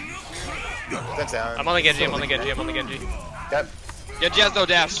 That's down. I'm on the Genji. Yep. Genji has no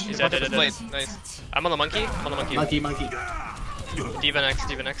dash. He's dead. Nice. I'm on the monkey. Monkey. Diva next.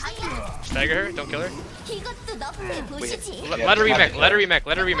 Stagger her. Don't kill her. Yeah, Let her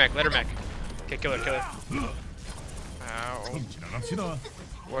remech. Okay, kill her. Ow.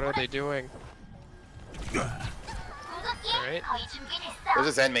 What are they doing? Alright. There's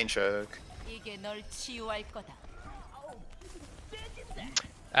a Zen main choke.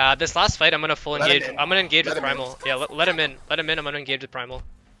 This last fight, I'm gonna full engage. I'm gonna engage with Let him in. Primal. Yeah, let him in. I'm gonna engage with Primal.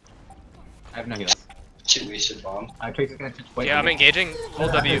 I have no healers. Two wasted bomb. Tracer's gonna touch point. Yeah, I'm engaging.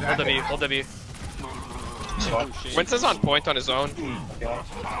 Hold W. Winston's on point on his own.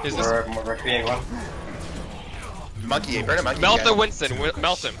 We're creating one. Monkey, burn a monkey. Melt the again. Winston.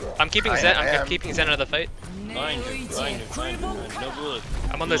 Melt him. I'm keeping I Zen. am- I I'm am. keeping Zen out of the fight. Blind him, no bullet.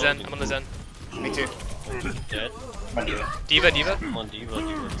 I'm on the Zen. I'm on the Zen. Me too. Dead. Diva, Diva. Come on, Diva.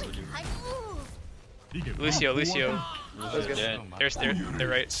 Lucio. Lucio dead. They're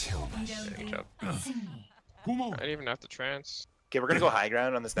right. Good job. I didn't even have to trance. Okay, we're gonna go high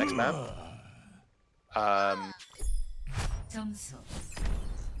ground on this next map. 점수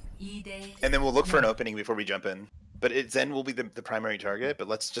 2대 And then we'll look for an opening before we jump in. But Zen will be the primary target, but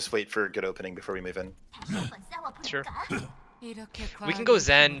let's just wait for a good opening before we move in. Sure. We can go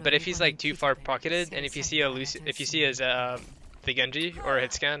Zen, but if he's like too far pocketed, and if you see his the Genji or a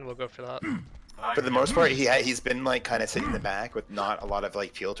hit scan, we'll go for that. For the most part, he's been like kind of sitting in the back with not a lot of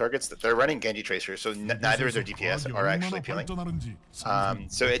like peel targets. They're running Genji Tracer, so neither is their DPS are actually peeling.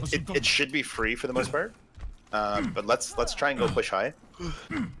 So it should be free for the most part. But let's try and go push high.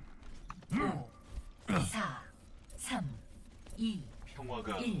 4 3 2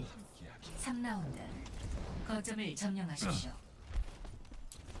 1 3라운드 거점을 점령하십시오.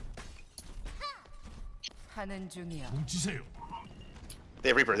 하는 중이야. 뭉치세요. They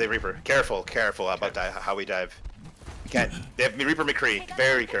have Reaper. Careful about that, how we dive. We can't. They have Reaper McCree.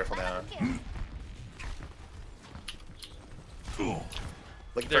 Very careful now.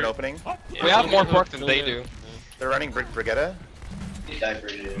 Looking for an opening. We have more pork than they do. They're running Brigitte.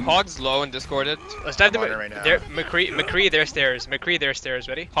 Hog's low and discorded. Let's dive them. I'm on it right now. McCree, their stairs. McCree, their stairs.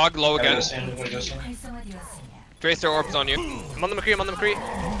 Ready? Hog low again. 활성화되었습니다. Tracer orbs on you. I'm on the McCree.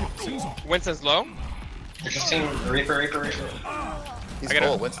 Winston's low. Reaper. He's I gotta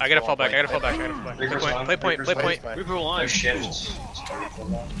full. Winston's I gotta full. fall back. Reaper's one. Play point. Reaper one. Shift.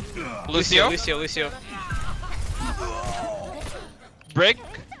 Lucio. Break.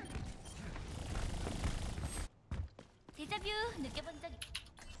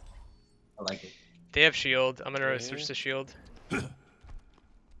 I like it. They have shield. I'm gonna switch to shield.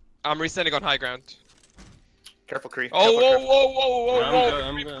 I'm resetting on high ground. Careful, Kree. Whoa.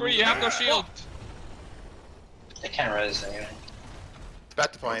 I'm good. Kree, you have no shield. They can't res anyway.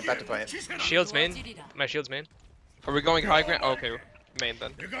 Back to point. Shield's main. My shield's main. Are we going high ground? Okay, main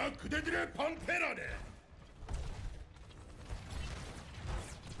then. 내가 그대들의 방패라네.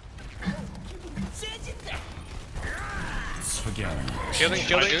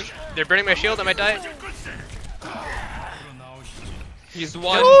 Shielding. They're burning my shield. I might die. He's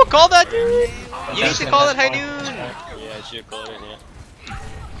one. No, call that, dude. You need to call it high noon. Yeah, I should call it, yeah.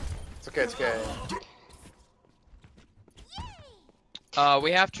 It's okay.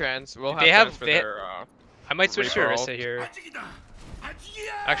 We have trans. We'll have They have- trans for they- their, I might switch to Reaper Orisa ult. here.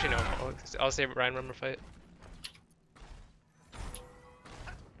 Actually, no. I'll save Ryan Rummer fight.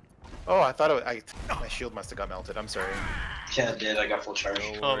 Oh, I thought my shield must have got melted. I'm sorry. Yeah, it did. I got full charge.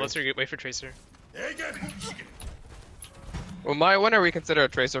 Oh, let's wait for Tracer. 내게 뭉치게. Well, might want to reconsider a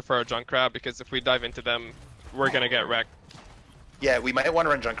tracer for our Junkrat because if we dive into them, we're gonna get wrecked. Yeah, we might want to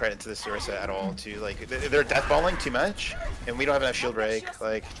run Junkrat into this Orisa at all too. Like they're deathballing too much, and we don't have enough shield break.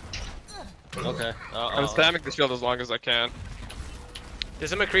 Like Okay. I'm spamming the shield as long as I can.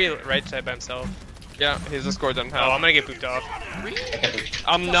 There's a McCree right side by himself. Yeah, his Discord doesn't Oh, help. I'm gonna get booped off.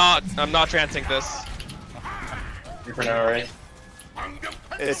 I'm not trancing this. Reaper now, right?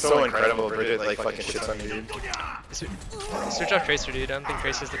 it's so incredible. Bridget like fucking shits on you, dude. Switch off Tracer, dude. I don't think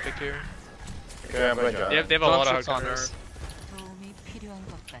Tracer's the pick here. Okay, I'm going They have a lot of Shits on her. hardcores. 도움이 필요한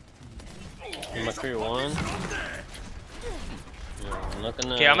것 같은데. McCree one. Yeah, I'm not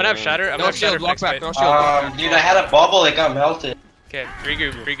gonna. Okay, I'm gonna have Shatter. I'm gonna No have Shatter shield, block flex back. fight. No shield. block back. Dude, I had a bubble. It got melted. Okay,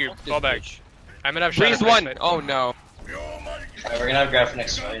 regroup. Fall back. I'm gonna have Shatter Freeze flex one. fight. Oh no. Alright, we're gonna have Graph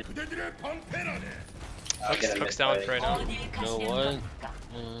next fight. 그대들의 방패라네. I'll get a Hooks mid down fight. for right now. You know what?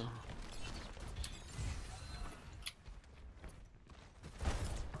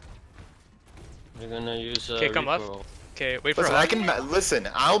 We're gonna use Okay, come Reaper left. ult. Okay, wait for Listen, Hawk. I can listen.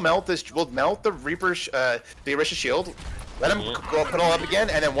 I'll melt this. We'll melt the Reaper, the Orisa shield. Let him go put all up again,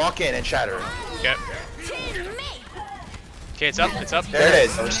 and then walk in and shatter. Okay. Okay, it's up. There it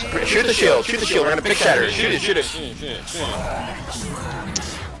is. Shoot the shield. We're gonna pick shatter. Shoot it. Shoot it.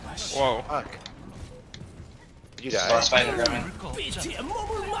 Whoa. Fuck. Did you So die? let's fight the Gremlin.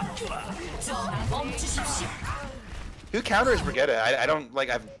 Who counters Brigitte? I don't like.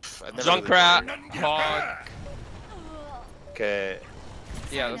 I've never really- Junkrat. Hog. Okay.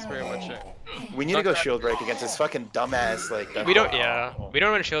 Yeah, that's pretty much it. We need to go shield break against this fucking dumbass like. We don't. Yeah, we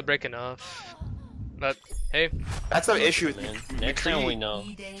don't run shield break enough. But hey, That's the issue with Man, next time we know.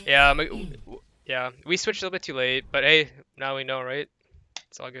 2대 yeah, yeah, we switched a little bit too late. But hey, now we know, right?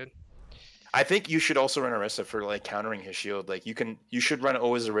 It's all good. I think you should also run Orisa for like countering his shield. Like you should run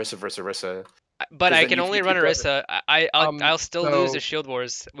always Orisa versus Orisa. But 'Cause I then can you only keep run going. Orisa. I'll still lose so- the Shield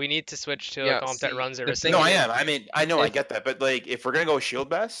Wars. We need to switch to a Yeah, comp that see, runs the Orisa. thing No, I is- am. I mean, I know, I if- get that, but like, if we're gonna go shield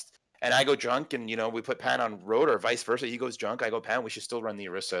best, and I go junk, and we put Pan on road, or vice versa, he goes junk, I go Pan, we should still run the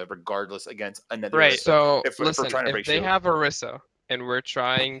Orisa regardless against another. Right. Orisa. So If we're listen, trying to if break they shield. have Orisa and we're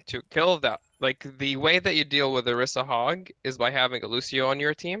trying to kill that, like the way that you deal with Orisa Hog is by having a Lucio on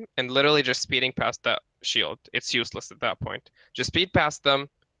your team and literally just speeding past that shield. It's useless at that point. Just speed past them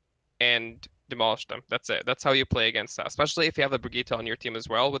and demolish them. That's it. That's how you play against that. Especially if you have a Brigitte on your team as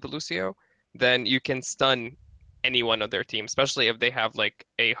well with the Lucio, then you can stun anyone on their team, especially if they have like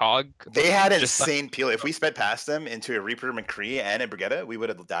a Hog. They had Just insane peel. If we sped past them into a Reaper, McCree, and a Brigitte, we would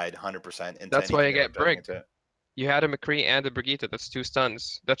have died 100%. That's why you anything they get were diving brigged. into. You had a McCree and a Brigitte. That's 2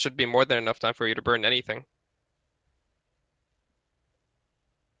 stuns. That should be more than enough time for you to burn anything.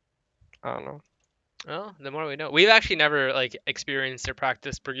 I don't know. Well, the more we know. We've actually never like experienced or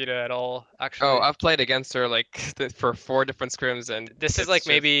practiced Brigitte at all. Actually. Oh, I've played against her like for 4 different scrims, and This is it's like just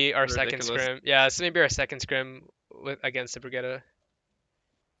maybe our second ridiculous. scrim. Yeah, this is maybe our second scrim against the Brigitte.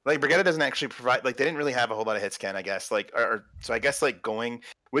 Like Brigitte doesn't actually provide, like they didn't really have a whole lot of hit scan, I guess. Like, so I guess like going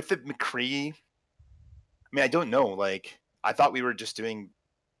with the McCree. I mean, I don't know. Like, I thought we were just doing.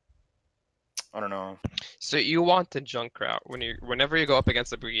 I don't know. So you want the junk route whenever you go up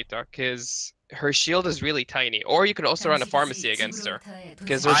against the Brigitte, because her shield is really tiny. Or you could also run a pharmacy against her,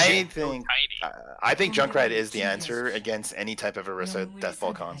 because her I shield is so think tiny. I think Junkrat is the answer against any type of Orisa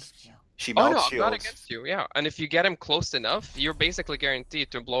Deathball comp. She Oh melts no, I'm not shields. against you. Yeah, and if you get him close enough, you're basically guaranteed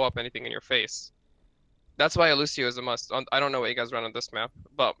to blow up anything in your face. That's why Lucio is a must. I don't know what you guys run on this map,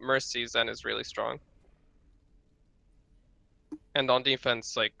 but Mercy Zen is really strong. And on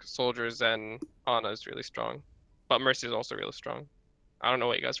defense, like Soldiers and Ana is really strong, but Mercy is also really strong. I don't know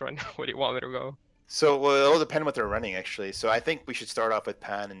what you guys run. Where do you want me to go? So well, it'll depend what they're running actually. So I think we should start off with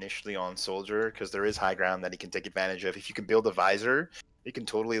Pan initially on Soldier because there is high ground that he can take advantage of. If you can build a visor, you can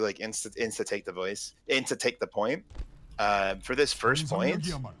totally like insta take the point. For this first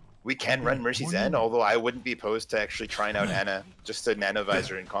point, we can run Mercy's End, although I wouldn't be opposed to actually trying out Ana, just a nano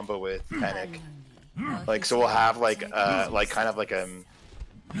visor in combo with Panic. Like so we'll have like kind of like a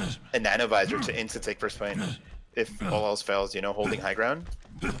nano visor to insta take first point if all else fails, holding high ground.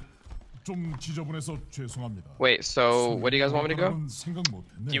 Wait, so what do you guys want me to go?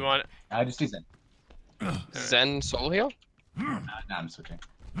 Do you want? I just do Zen. Zen solo heal? Nah, I'm switching.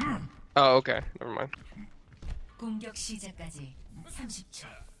 Oh, okay. Never mind. 공격 시작까지 30초.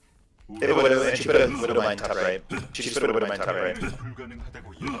 She put a Widow Mine top right. She just put a Widow Mine top right.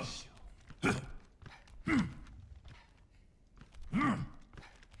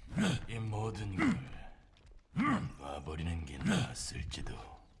 이 모든 걸 놔버리는 게 나았을지도.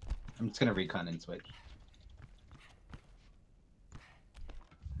 I'm just gonna recon and switch.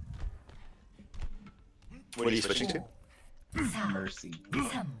 What are you switching to? Mercy. 3,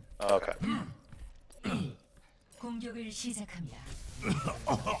 Oh, okay. 1. 공격을 시작합니다.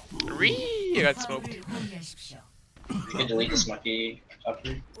 You got smoked. 적을 공개하십시오. You can delete this monkey up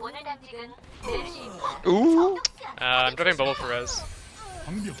here. Ooh. I'm dropping bubble for res.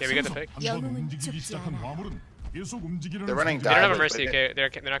 Okay, we get the pick. They're running They don't have a dive, mercy. but Okay, they're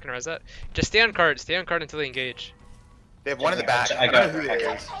not gonna res that. Just stay on card. Stay on card until they engage. They have one in the back. I I got don't know who it.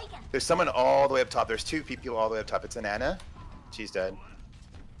 it is. There's someone all the way up top. There's 2 people all the way up top. It's an Ana. She's dead.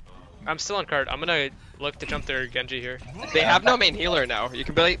 I'm still on card. I'm gonna look to jump their Genji here. They have no main healer now. You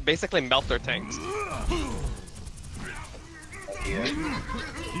can basically melt their tanks.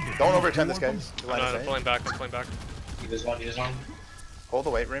 Don't overturn this, guys. No, I'm pulling back. I'm pulling back. He does one. Hold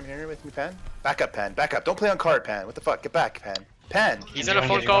the white room here with me, Pan. Back up, Pan. Back up. Don't play on card, Pan. What the fuck? Get back, Pan. Pan. He's on a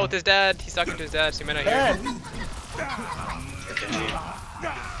phone call with his dad. He's talking to his dad, so he might not hear. Pan.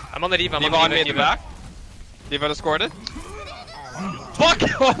 I'm on the D.Va. I'm D.Va on on the me D.Va. in the back. D.Va just scored it. Fuck!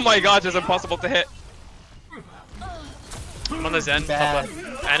 Oh my god, it's impossible to hit. I'm on the Zen. Top Bad.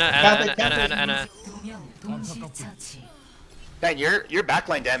 left. Ana. 2명 동시 처치. Pan, you're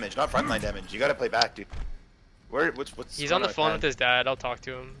backline damage, not frontline damage. You gotta play back, dude. What's He's going on the phone Pan? with his dad. I'll talk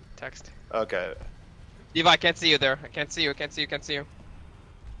to him. Text. Okay. D.Va, I can't see you there. I can't see you. Can't see you.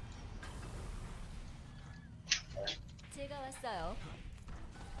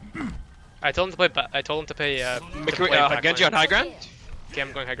 I told him to play. I told him to play. Genji on high ground? Okay,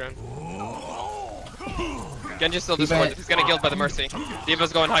 I'm going high ground. Genji's still discorded. He's getting killed by the Mercy.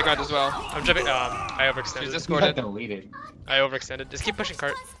 D.Va's going high ground as well. I'm jumping. I overextended. She's He's discorded. deleted. I overextended. Just keep pushing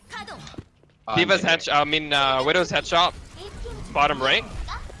cart. D.Va's headshot. Widow's headshot. Bottom right.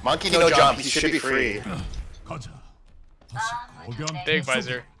 Monkey no jump. He should be free. Big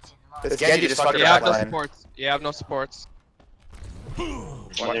visor. This Genji just fucked You your have no backline. supports. You have no supports.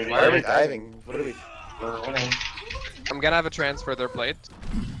 Why are we diving? What are we? We're winning. I'm gonna have a transfer their plate.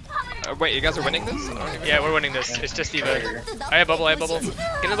 Wait, you guys are winning this? Okay. Yeah, we're winning this. It's just Eva. I have bubble, I have bubble.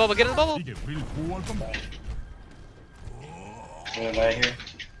 Get in the bubble, get in the bubble! Gonna die here.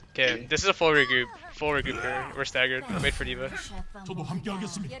 Okay, this is a full regroup. Full regroup here. We're staggered. Wait for Diva.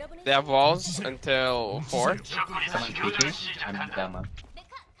 They have walls until 4. Someone peeking. I'm down low.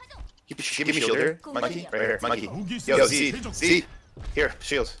 Give me shield here. Monkey. Right here. Monkey. Yo, Z. Here.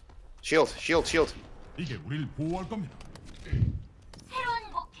 Shield. Shield.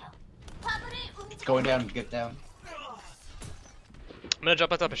 It's going down. Get down. I'm gonna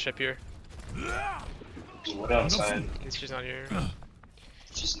jump on top of ship here. What outside? She's not here.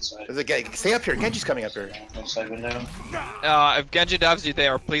 She's inside. There's a guy. Stay up here. Genji's coming up here. Outside window. If Genji dives you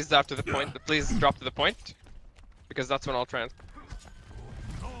there, please dive to the point. Please drop to the point. Because that's when I'll trans.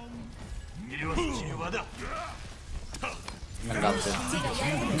 I'm gonna drop this.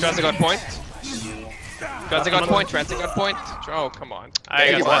 Transing on point. Transing on point. Transing on point. Oh, come on.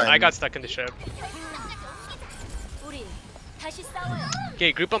 I got stuck in the ship.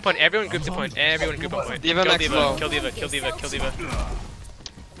 Okay, group on point. Everyone group to point. Everyone group on point. Diva next low. Kill Diva. Kill Diva. Kill Diva.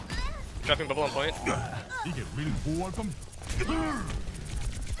 Dropping bubble on point.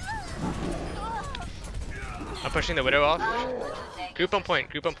 I'm pushing the Widow off. Group on point.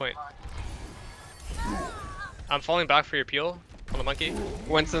 Group on point. I'm falling back for your peel on the monkey.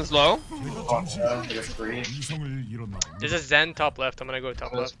 Winston's low. There's a Zen top left. I'm gonna go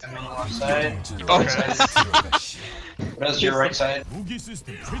top left. Side. Oh. What is your right side?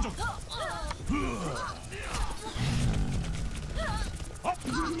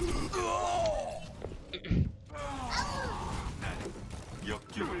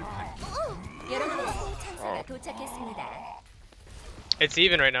 It's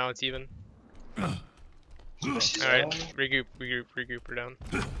even right now. It's even. Alright, regroup, we're down.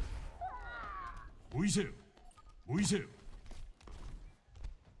 I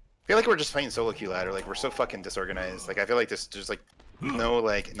feel like we're just playing solo queue ladder. Like we're so fucking disorganized. Like I feel like there's like no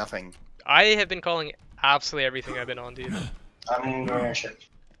like nothing. I have been calling absolutely everything I've been on, dude. I'm going on ship.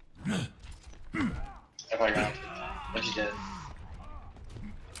 If I got what you did.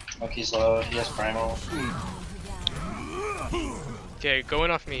 Monkey's low. He has primal. Okay, going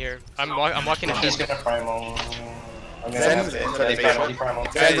off me here. I'm walking a He's ship. gonna primal. I'm Zen's in the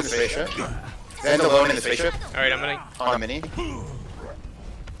spaceship. Zen's in the spaceship. Zen's alone in the spaceship. Alright, I'm gonna On a mini.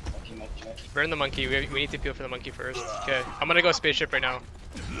 burn the monkey. We need to peel for the monkey first. Okay, I'm gonna go spaceship right now.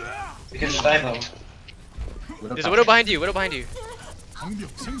 We can just dive them. There's a Widow behind you. Widow behind you.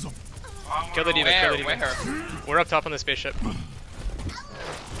 Kill the Diva. Kill the Diva. Where? We're up top on the spaceship.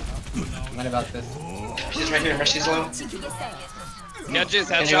 What about this? She's right here. Mercy's low. Genji's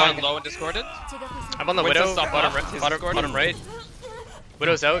headshot low and discorded. I'm on the Winston's Widow. top left. He's discorded. Bottom right.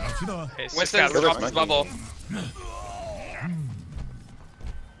 Widow's out. Okay, Winston's dropped his bubble.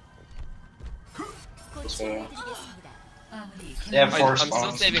 So, they have 4 I'm still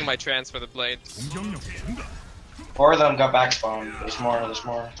spawns. saving my trans for the blade. 4 of them got back spawn. There's more.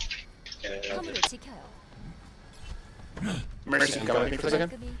 Okay, Mercy, can you come with me for a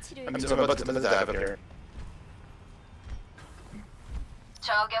second? I'm about to dive up here.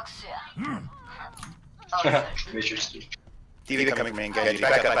 Diva coming main. Genji,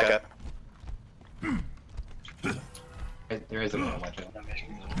 back up. There is a one. Watch out.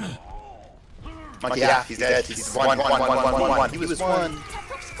 Monkey, yeah, he's dead. He's one. He was one.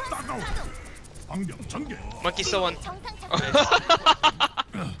 Monkey still one.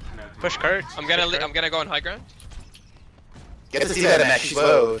 Push cart. I'm gonna go on high ground. Get to see that Max. She's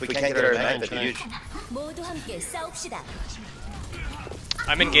low. If we can't get her at that'd be huge.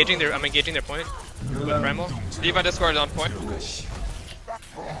 I'm engaging their point with primal. Diva discorded on point.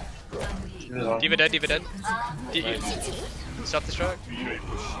 Diva dead. Stop the stroke.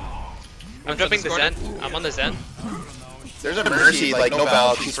 I'm jumping the Zen. I'm on the Zen. There's a Mercy, like no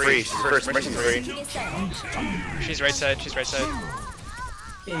valve. She's free. She's first. Mercy's free. She's right side.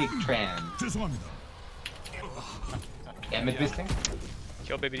 Big trans. Damage boosting.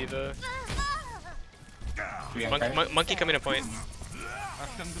 Kill baby Diva. Three on card. Monkey coming to point.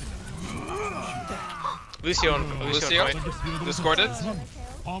 Lucio on point. Discorded.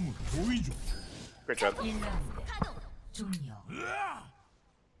 Great job.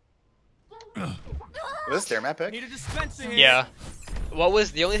 Was this stair map pick? Yeah. What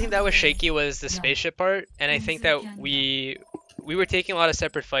was the only thing that was shaky was the spaceship part, and I think that we were taking a lot of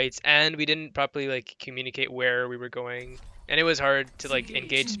separate fights, and we didn't properly like communicate where we were going, and it was hard to like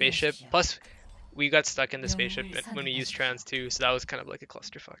engage spaceship. Plus, we got stuck in the spaceship when we used trans too, so that was kind of like a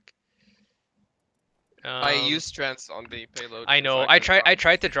clusterfuck. I used trance on the payload. I know. so I can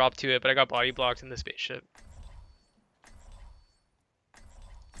tried to drop to it, but I got body blocked in the spaceship.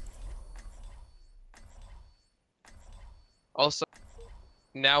 Also,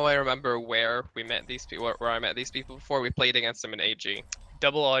 now I remember where we met these people. Where I met these people before. We played against them in AG.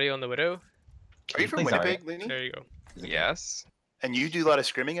 Double audio on the Widow. Are you from Please, Winnipeg, Looney? There you go. Yes. And you do a lot of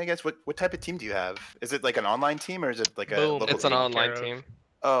scrimming, I guess. What type of team do you have? Is it like an online team or is it like a Boom. local It's an team? online Care of. team.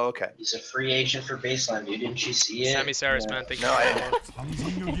 Oh, okay. He's a free agent for Baseline, dude. Didn't you see it? Sammy Saris, man. Thank you.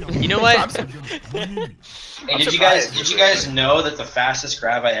 No, You know what? Hey, did you guys know that the fastest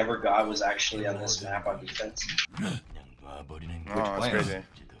grab I ever got was actually on this map on defense? Oh, that's crazy.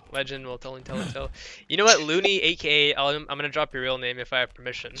 Legend will tell. You know what? Looney, aka I'm gonna drop your real name if I have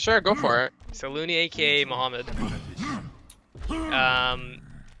permission. Sure, go for it. So Looney, aka Mohammed,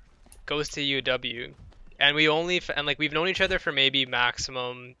 goes to UW, and we only and like we've known each other for maybe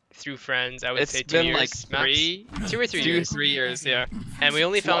maximum through friends. I would It's say 2 been years, like max. 2 or 3 years. 3 years, yeah. And we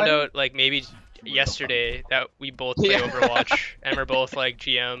only found out like maybe yesterday that we both play Yeah. Overwatch and we're both like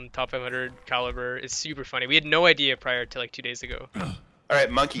GM top 500 caliber. It's super funny. We had no idea prior to like 2 days ago. All right,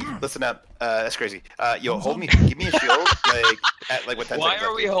 Monkey, listen up. That's crazy. Yo, give me a shield, like with 10 Why seconds.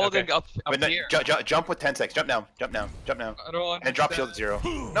 are we holding up here? Jump with 10 seconds. Jump now. I don't And drop understand. shield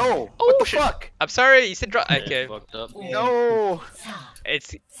 0. No! What the fuck? I'm sorry, you said drop. Okay, Fucked up. No!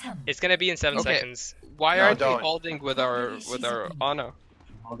 it's gonna be in 7 Okay. seconds. Why No, aren't we don't. holding with our Ana?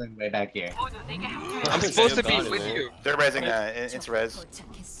 Holding way back here. I'm supposed to be Got it, with man. you. They're resing it's res.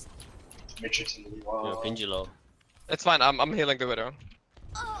 Richardson, Yeah, Pingelo. It's fine. I'm healing the Widow.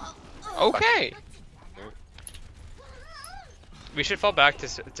 Okay. We should fall back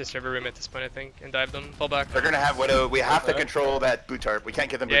to server room at this point, I think, and dive them. Fall back. They're gonna have Widow. We have to control that boot tarp. We can't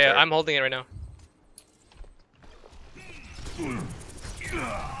give them boot Yeah, tarp. I'm holding it right now.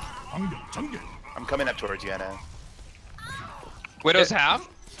 I'm coming up towards you, Anna. Widows have?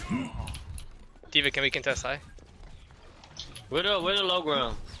 Diva, can we contest high? Where the low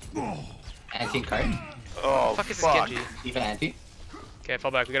ground? Anti card. Oh, Fuck is this fuck. Genji? Even anti. Okay,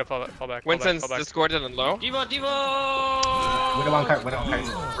 fall back. We gotta fall back. Winston's fall back. discorded and low. Diva! Widow on card. Widow on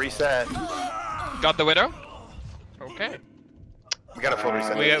card. Reset. Got the Widow? Okay. We got a full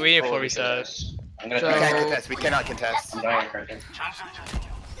reset. We need a full reset. I'm gonna So- We can't contest. We cannot contest. I'm dying, Kraken.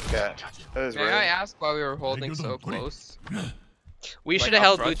 Okay. That was May weird. I ask why we were holding so close? We Like should have up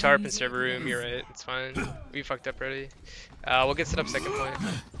held front? blue tarp in server room. You're right. It's fine. We fucked up already. We'll get set up second point.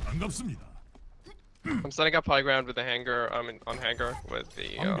 I'm setting up high ground with the hangar. On hangar with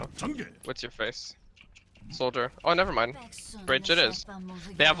the what's your face? Soldier. Oh, never mind. Bridge it is.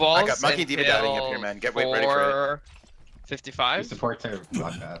 They have walls. I got Monkey Diva diving up here, man. Get ready for it. 55. Support to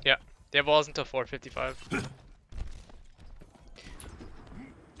block that. Yeah, they have walls until 4:55.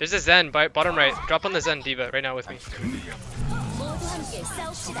 There's a Zen bottom right. Drop on the Zen Diva right now with me.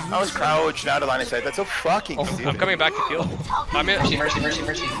 I was crouched out of line of sight. That's so fucking I'm stupid. coming back to peel. I'm in. Mercy.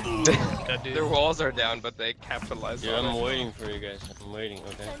 Dead dude. Their walls are down, but they capitalized Yeah, on I'm it. waiting for you guys. I'm waiting,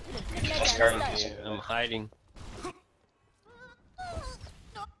 okay? Just guard. Yeah, I'm hiding.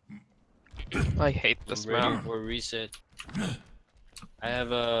 I hate this I'm ready map. for a reset. I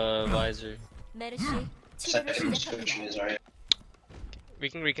have a visor. Second switching is alright. We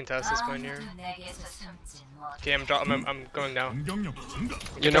can recontest this point here. Okay, I'm going down.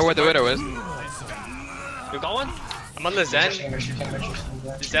 You know where the Widow is? You got one? I'm on the Zen. Mercy.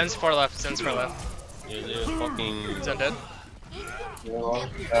 Zen's far left. Zen's far left. Yeah, they're fucking. Zen dead.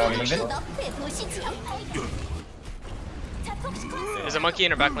 There's a monkey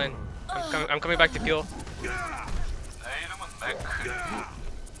in her back lane. I'm coming back to peel.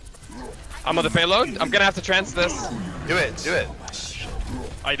 I'm on the payload. I'm gonna have to trance this. Do it.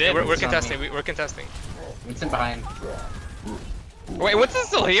 I did. We're contesting. We're contesting. Winston behind. Wait, Winston's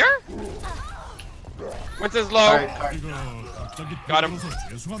still here? Winston's low. Got him.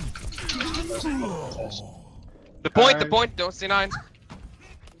 The point. Don't C9.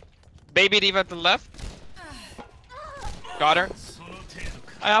 Baby Diva at the left. Got her.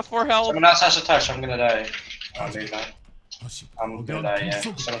 I have 4 health. Someone else has to touch. I'm gonna die. Oh, maybe not. I'm gonna die. Yeah.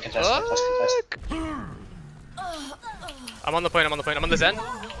 Someone contest. I'm on the point. I'm on the Zen.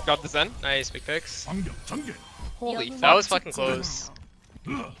 Got the Zen. Nice, big picks. Holy That fuck. was fucking close.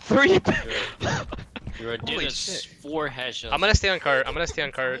 3. You're a Holy did shit. 4 headshots. I'm gonna stay on cart.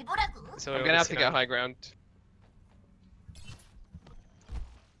 So I'm gonna have to get high ground.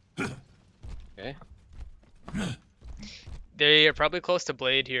 Okay. They are probably close to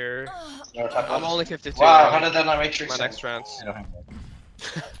Blade here. I'm only 52. Wow, how did that not matrix? My next trance. I don't have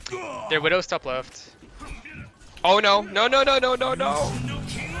it. Their Widow's top left. Oh no.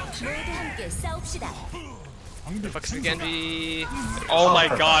 The fuck's the Genji? Oh my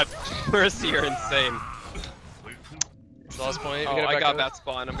god. Mercy, you're insane. It's the last point. Oh, We gotta I back got up. that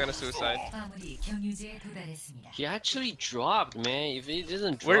spawn. I'm gonna suicide. 화물이 경유지에 도달했습니다. He actually dropped, man. If he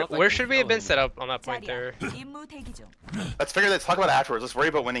doesn't Where drop, I where can should we kill have been him. set up on that point there? 임무 대기 중. Let's talk about it afterwards. Let's worry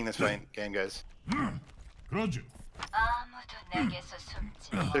about winning this game, guys. 그러죠. 아무도 내게서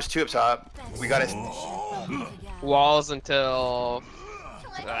숨지. There's 2 up top. We gotta. Walls until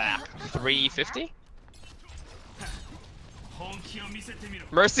 350.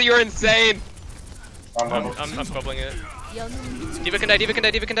 Mercy, you're insane. I'm bubbling it. D.Va can die, D.Va can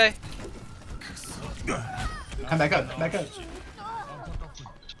die, D.Va can die. Come back up, back up.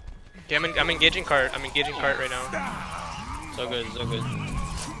 Okay, I'm engaging cart. I'm engaging cart right now. So good, so good.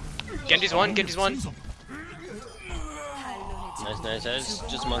 Genji's one, Genji's one. Nice, nice. I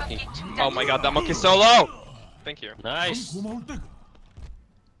just monkey. Oh my god, that monkey's so low. Thank you. Nice. 고마울 때가.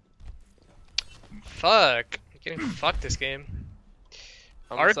 Fuck. I'm getting fucked this game.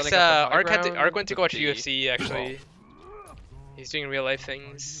 I'm Ark's setting up a high Ark ground went to go watch with the- UFC actually. He's doing real life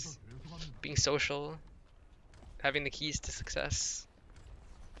things, being social, having the keys to success.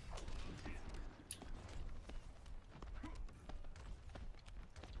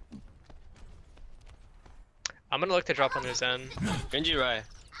 I'm gonna look to drop on their Zen. Genji Rai.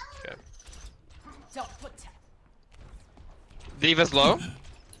 Okay. D.Va's low.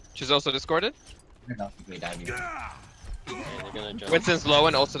 She's also discorded. They're not really diving. Yeah, they're gonna jump. Winston's low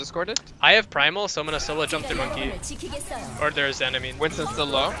and also discorded. I have primal, so I'm gonna solo jump their monkey. Or their Zen, I mean. Winston's still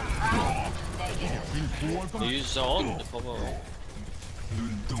low. They use ult. The purple ult.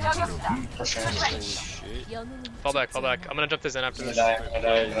 Oh, shit. Fall back, fall back. I'm gonna jump the Zen after this.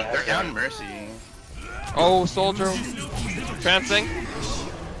 They're down Mercy. Oh, soldier. Trancing.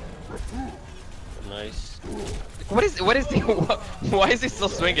 Nice. What is the why is he still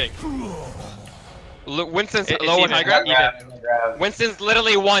swinging? Look, Winston's It's low and even, high ground. even. Winston's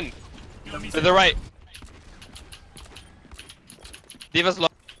literally one. To the right. D.Va's low.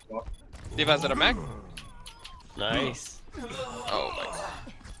 D.Va's at a mech. Nice. Oh my god.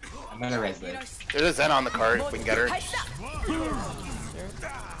 I'm gonna raise this. There's a Zen on the cart. We can get her.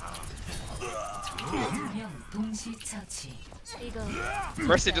 두명 동시 처치.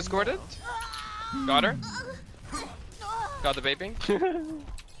 Mercy discorded. Got her. Got the vaping.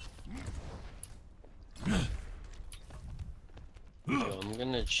 Yo, I'm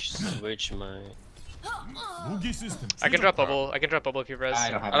gonna switch my. 무기 시스템. I can drop bubble. I can drop bubble if you res.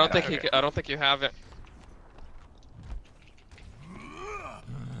 I don't have I don't it. think I don't think you have it.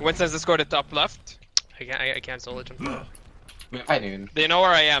 Winston's discorded top left. I can't solo jump that. Hi, noon. They know where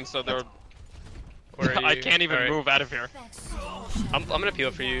I am, so they're. Where are I you? can't even Alright. move out of here. I'm gonna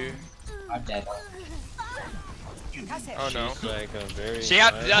peel for you. I'm dead. Oh no. She's like a very. They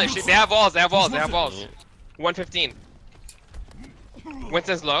have walls. They have walls. They have walls. Yeah. 115.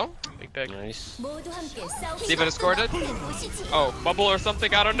 Winston's low. Big pick. Nice. D.Va discorded. Oh, bubble or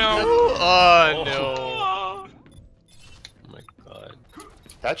something. I don't know. Oh no. Oh my god.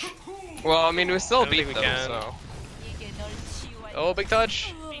 Touch. Well, I mean, we still I don't beat think we them. can. So. Oh, big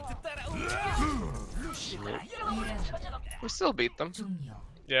touch. We still beat them. 종료.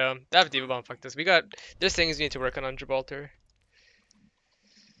 Yeah, they have D.Va bomb. Fuck this. There's things we need to work on Gibraltar.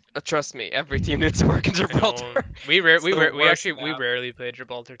 Trust me, every team needs to work in I know. Gibraltar. We It's the worst we map. rarely play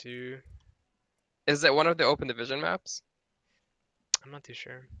Gibraltar too. Is it one of the open division maps? I'm not too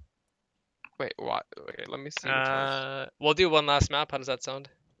sure. Wait, what? Okay, let me see. which ones. We'll do one last map. How does that sound?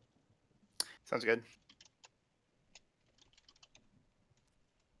 Sounds good.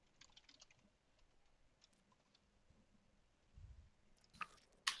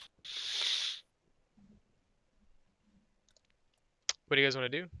 What do you guys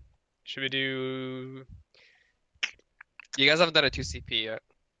want to do? Should we do? You guys haven't done a 2CP yet.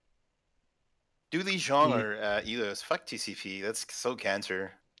 Do Li Zhong or Elos. Fuck TCP. That's so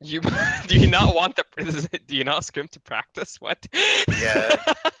cancer. You do you not want the? Do you not scrim to practice? What? Yeah.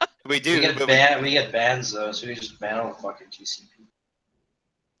 We do. We get but banned. We get bans though, so we just ban all fucking TCP.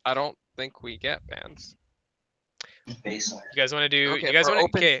 I don't think we get bans. Baseline. You guys want to do? Okay, you guys for want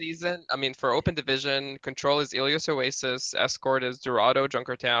open to? Okay. season, I mean, for open division, control is Ilios Oasis, escort is Dorado,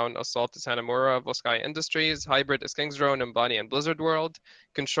 Junkertown, assault is Hanamura, Volskaya Industries, hybrid is Kingsdrone, Umbani, and Blizzard World.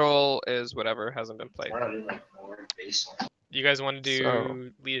 Control is whatever hasn't been played. We're not doing like we're in baseline. You guys want to do So,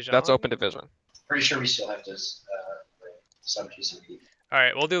 Lijiang? That's open division. Pretty sure we still have to sub TCP. All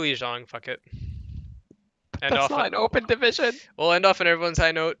right, we'll do Lijiang. Fuck it. End That's off. not an open division. We'll end off on everyone's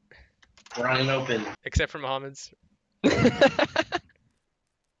high note, We're on an open. except for Mohammed's.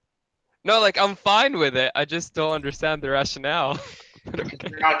 No, like I'm fine with it. I just don't understand the rationale.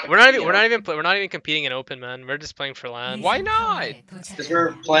 We're not even competing in open, man. We're just playing for land. Why not? Because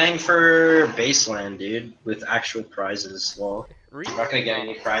we're playing for baseline, dude, with actual prizes. Well, you're not gonna get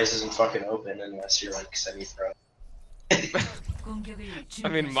any prizes in fucking open unless you're like semi-pro. I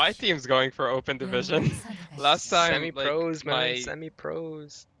mean, my team's going for open division. Last time, Semi-pros, like, man.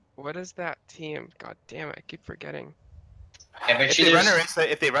 Semi-pros. What is that team? God damn it, I keep forgetting. If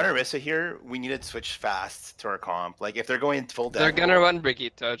they run Orisa here, we need to switch fast to our comp. Like if they're going full death. They're gonna run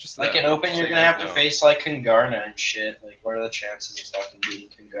Brigitte, just like in open, you're gonna have to face like Kungarna and shit. Like, what are the chances of fucking beating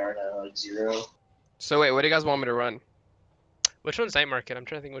Kungarna? Like 0. So wait, what do you guys want me to run? Which one's Night Market? I'm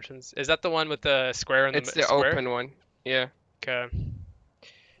trying to think which one's. Is that the one with the square in the It's the square? open one. Yeah. Okay.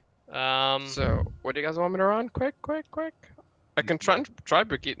 So what do you guys want me to run? Quick. I can try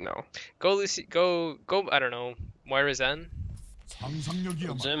Brigitte now. Go Lucy. Go. I don't know. Moira Zen.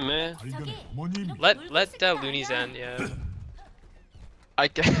 Zen, man. Let Looney Zen. Yeah. I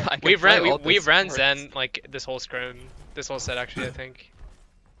can We've ran sports. Zen like this whole scrim, this whole set actually. I think.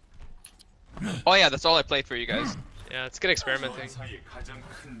 Oh yeah, that's all I played for you guys. Yeah, it's good experimenting.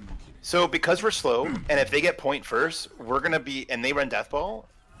 So because we're slow, and if they get point first, we're gonna be, and they run death ball,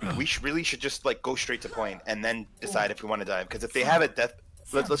 we really should just like go straight to point and then decide if we want to dive. Because if they have a death,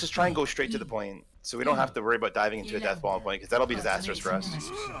 let's just try and go straight to the point, so we don't have to worry about diving into a death ball point, because that'll be disastrous for us.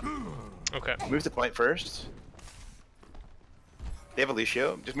 Okay. Move to point first. They have a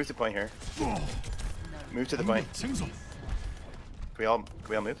Lucio. Just move to point here. Move to the point. Can we all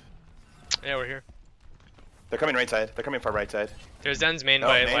move? Yeah, we're here. They're coming right side. They're coming far right side. There's Zen's main No,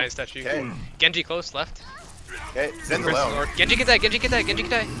 by main. Lion Statue. Okay. Genji close left. Okay, Zen's alone. Genji can die. Genji can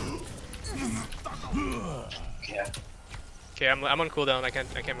die. Yeah. Okay, I'm on cooldown. I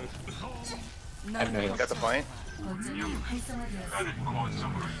can't move. I have no heals. Got the point.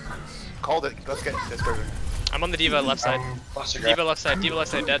 Called it. Let's get this person. I'm on the D.Va left side. Cluster D.Va grab. left side. D.Va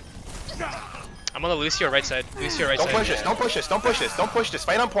left side dead. I'm on the Lucio right side. Lucio right Don't side. push us. Don't push us. Don't push us. Don't push this.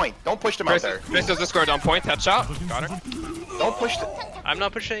 Fight on point. Don't push them out there. Crystal's Discord on point. Headshot. Got her. Don't push them. I'm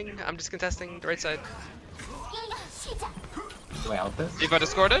not pushing. I'm just contesting the right side. Do I out this? D.Va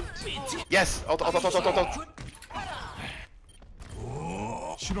discorded. Yes. Ult. Back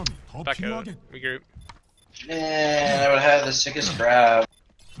out. Regroup. Man, I would have the sickest grab.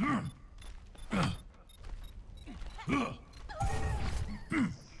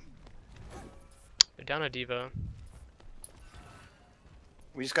 They're down a D.Va.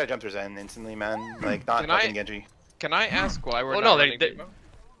 We just gotta jump through Zen instantly, man. Like not Can I- fucking Genji. Can I ask why we're Oh, not no, running they-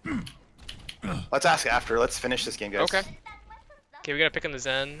 D.Va? Let's ask after. Let's finish this game, guys. Okay. Okay, we gotta pick on the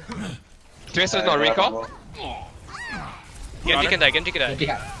Zen. Tracer's no recall. Genji can die. Genji can die.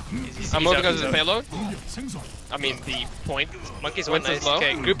 Yeah. I'm moving because of the payload. I mean the point. Monkey's Winston's one nice. low.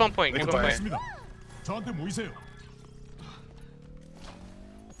 Okay, group on point. Group on point. 있습니다. 저한테 모이세요.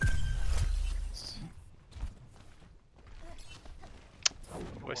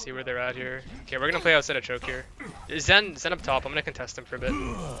 Let's see where they're at here. Okay, we're gonna play outside of choke here. Zen up top. I'm gonna contest him for a bit.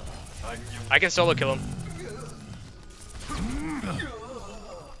 I can solo kill him.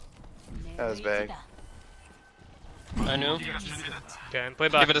 That was big. I know. Okay, play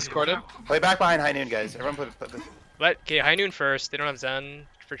back. Give it discorded. Play back behind High Noon, guys. Everyone Okay, High Noon first. They don't have Zen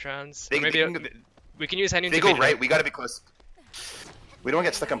for trans. They, Or maybe they, we can use High Noon they to go beat right. him. We gotta be close. We don't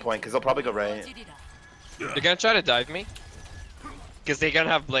get stuck on point because they'll probably go right. They're gonna try to dive me. Because they're gonna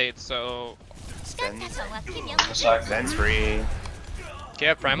have blades, so... Zen's free. Okay, I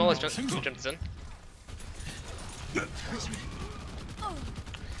have Primal. Let's jump to Zen.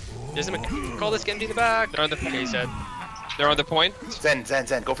 There's him. Call this Genji in the back. They're on the Okay, he's dead. They're on the point. Zen.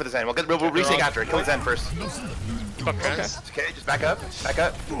 Go for the Zen. We'll retake after. Kill Zen first. Keep up trans. Okay, just back up.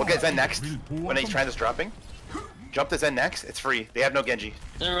 We'll get Zen next when he's trans is dropping. Jump to Zen next. It's free. They have no Genji.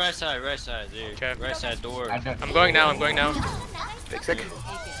 Then right side, dude. Okay. Right side door. I'm going now. Big sick.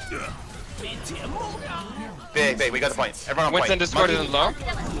 Big. We got the point. Everyone on Winston point. discorded and low.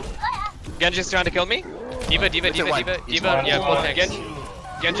 Genji's trying to kill me. D.Va. Yeah, both tanks.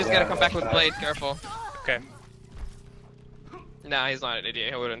 Genji's gonna come back with blade. Careful. Okay. Nah, he's not an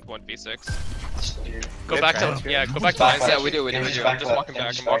idiot. He wouldn't 1v6. Go back to Back lines. left. Yeah, we do. I'm Genji's just back walking back.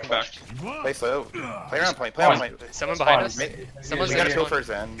 left. I'm walking back. Play slow. Play around point. Play on point. Someone behind us. We gotta kill first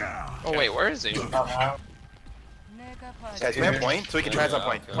Zen. Oh wait, where is he? Guys, play on point so we can trans on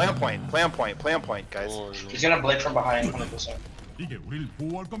point. Play on point, guys. He's gonna blade from behind 100%. 이게 우리를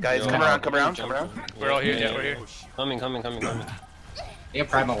보호할 겁니다. Guys, come around. We're all here. Yeah, we're here. Coming. They have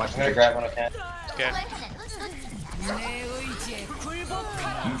Primal left I'm gonna grab one I can. Okay.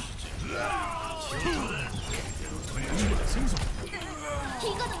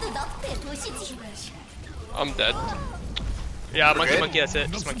 I'm dead. Yeah, We're monkey, good? monkey. That's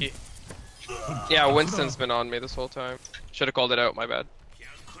it. Just monkey. Yeah, Winston's been on me this whole time. Should have called it out. My bad.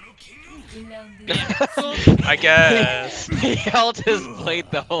 1라운드 I guess. He held his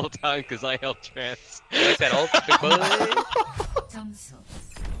blade the whole time because I held trans. Like that ult, big boy. 점수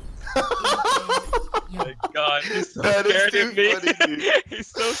God, he's so That is scared too of me. funny, dude. He's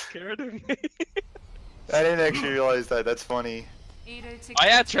so scared of me. I didn't actually realize that. That's funny. I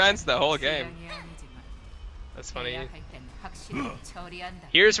had trans the whole game. That's funny. 해야 할 땐 확실히 처리한다.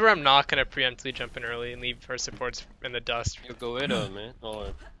 Here's where I'm not gonna preemptively jump in early and leave our supports in the dust. You go with him, man. Oh,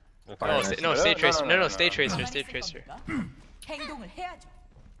 okay. No, No, stay no, tracer. no, no, Stay no. tracer. Stay tracer. 행동을 해야죠.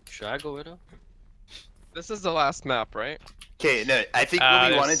 Should I go with him? This is the last map, right? Okay, no, I think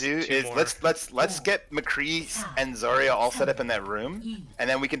what we want to there's do two is more. let's get McCree and Zarya all set up in that room, and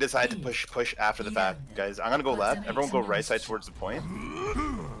then we can decide to push after the fact, guys. I'm gonna go left. Everyone go right side towards the point.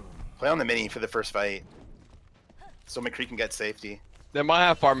 Play on the mini for the first fight, so McCree can get safety. They might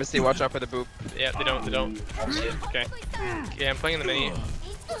have pharmacy. Watch out for the boop. Yeah, they don't. They don't. Okay. Yeah, I'm playing in the mini.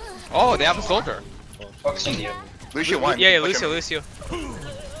 Oh, they have a soldier. Focusing you. Lucio won. Yeah, Push him. Lucio.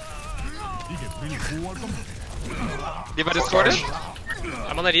 이게 우리를 보호할 겁니다. Diva discorded.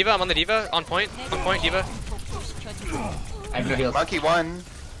 I'm on the diva. On point. Diva. I have no heals. Monkey won.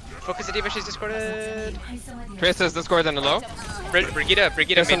 Focus the diva. She's discorded. Tracer's discorded in the low. Brigida.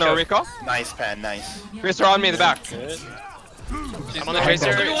 Tracer main no choke. recall. Nice pen, nice. Tracer on me in the back. Good. I'm on the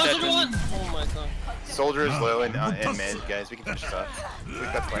tracer. Oh my god. Soldier is low and mid, guys. We can finish this up. We've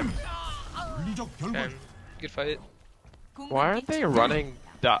got the plan. 물리적 결과. Okay. Good fight. Why aren't they running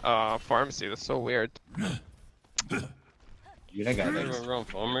pharmacy? That's so weird. You know, guys. Never run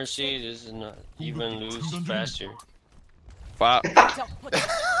pharmacy. This is not even lose faster. Wow.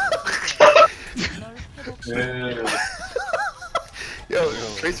 Yo,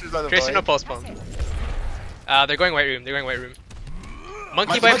 Tracer's on the Tracer no point. postpone. They're going white room.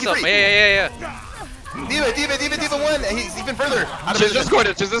 Monkey by Monkey himself. free. Yeah. Diva won. He's even further. Out of She's position.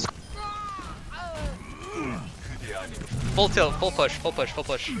 discorded. She's discorded. Full tilt. Full push.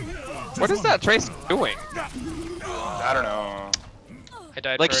 What is that Trace doing? I don't know. I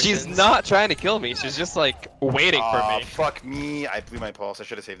died. Like, for she's Origins. not trying to kill me. She's just like waiting for Aw, me. fuck me. I blew my pulse. I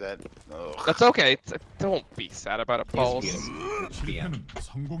should have saved that. Ugh. That's okay. Don't be sad about a pulse. 실패는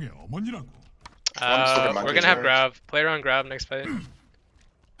성공의 어머니라고. We're gonna have grab. Play around grab next fight.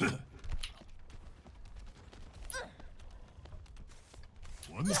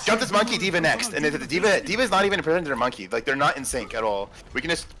 Jump this monkey Diva next, and if the Diva's not even a predator monkey. Like they're not in sync at all. We can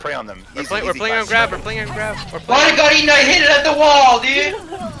just prey on them. We're Easy, playing on class. grab. Why got eaten? I hit it at the wall, dude.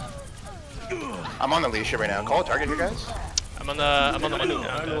 I'm on the leash right now. Call a target here, guys. I'm on the menu.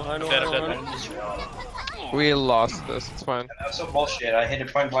 I know. I'm dead. We lost this. It's fine. That's some bullshit. I hit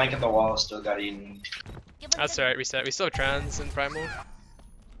it point blank at the wall, still got eaten. That's alright. Reset. We still have trans and primal.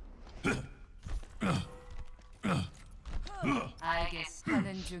 알겠어.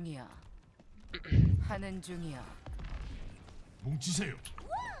 하는 중이야. 하는 중이야. 뭉치세요.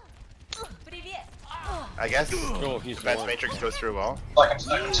 I guess. Oh, he's Defense gone. matrix goes through a wall. Like I'm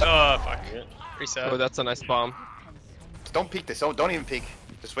stuck. Oh fuck. Reset. Oh, that's a nice bomb. Don't peek this. Don't even peek.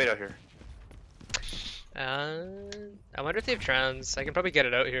 Just wait out here. I wonder if they have trans. I can probably get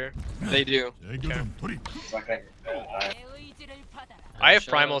it out here. They do. 애교전 돌입. I have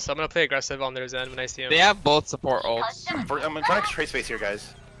primal, so I'm gonna play aggressive on their Zen when I see him. They have both support ults. I'm in front of trace face here,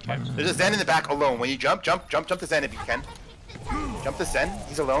 guys. There's a Zen in the back alone. When you jump the Zen if you can. Jump the Zen.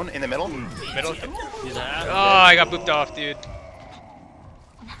 He's alone in the middle. Middle. He's half. Oh, I got booped off, dude.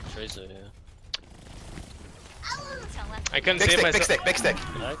 Tracer, yeah. I couldn't Big save stick, myself. big stick.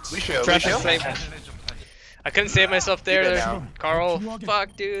 Nice. Lucio. Trash is safe. I couldn't save myself Keep it there, down. Carl.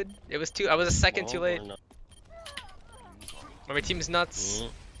 Fuck, dude. It was I was a second too Oh, late. no. My team's nuts.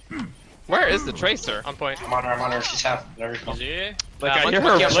 Where is the Tracer? On point. I'm on her. She's half. There we go. Is he? Like, I monkey hear her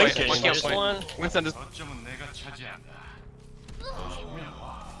on point, blinking. monkey on This point. one? Winston just... 거점은 내가 차지한다.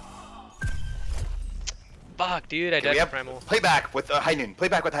 Fuck, dude. I We died have for primal. play back with High Noon. Play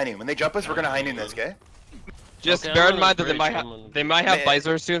back with High Noon. When they jump us, we're gonna High Noon this, okay? Just Okay, bear I'm in on mind the that they might bridge, have I'm on the they might have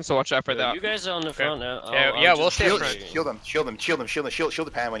Visor soon, so watch out for that. You guys are on the front. Yeah, we'll stay in Shield, front. shield them. Shield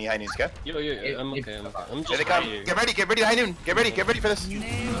the pan when you High Noons, okay? Yo, I'm okay. I'm Here just they come. here. Get ready, High Noon. Get ready for this. Big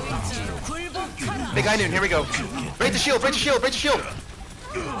High Noon, here we go. Break the shield.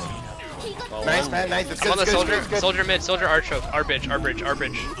 Oh, Nice, one. man, nice. It's I'm good, on the it's good, soldier. it's good. Soldier mid. Soldier arch. Our bridge. Got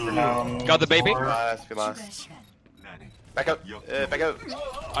the baby? We lost. Back out. Back out.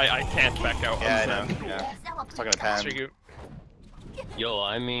 I can't back out. Yeah, I I'm know. sad. Yeah. Talking to Pan. Street group. Yo,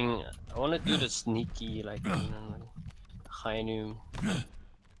 I mean, I want to do the sneaky, like, high noon.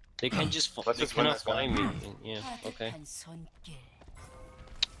 They can't just Let's they just win cannot this guy. find me. Yeah. Okay. 따뜻한 손길.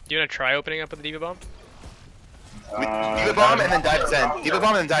 Do you wanna try opening up with the D.Va bomb? D.Va bomb and then dive Zen. D.Va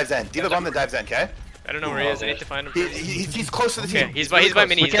bomb and then dive Zen. D.Va bomb and then dive Zen. Okay. I don't know where he is. I need to find him. He's close to the team. Okay, he's by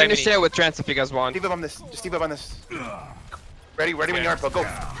mini. We He's by can mini. share with trance if you guys want. D.Va bomb this. Just D.Va bomb this. Ready when you are, but go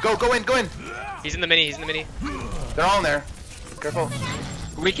in. He's in the mini. He's in the mini. They're all in there. Careful.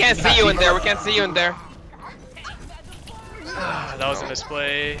 We can't see you in there. We can't see you in there. That was a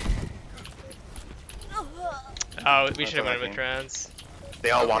misplay. Oh, we should have went with unlucky. trans. They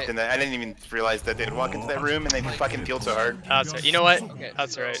all walked in there. I didn't even realize that they'd walk into that room and they fucking peeled so hard. That's right. You know what? Okay,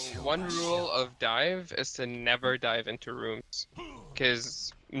 That's so right. One rule of dive is to never dive into rooms,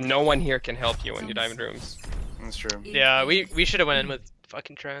 because no one here can help you when you dive in rooms. That's true. Yeah, we should have went in with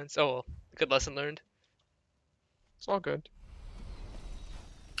fucking trans. Oh well, good lesson learned. It's all good.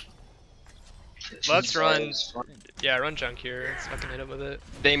 Let's run. Yeah, run junk here. Let's fucking hit him with it.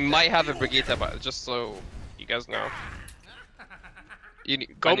 They might have a Brigitte, but just so you guys know.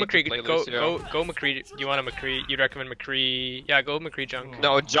 Go McCree. Go McCree. You want a McCree? You'd recommend McCree? Yeah, go McCree junk.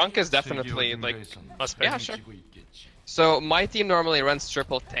 No, junk is definitely like. Must be. Yeah, sure. So my team normally runs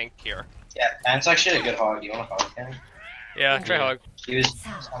triple tank here. Yeah, Pan's actually a good hog. You want a hog, Pan? Yeah, try hog. He was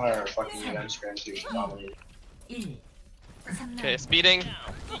on our fucking UM scrim too. Dominated. 1. Okay, speeding.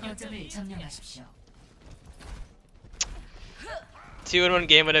 거점을 점령하십시오. 2-in-1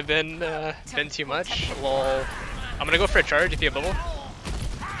 game would have been too much. Lol. I'm gonna go for a charge if you have bubble.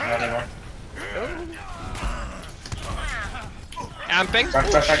 Not anymore. Amping. Back. I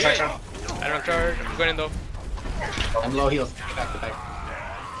don't have charge. I'm going in though. I'm low heals. Get back.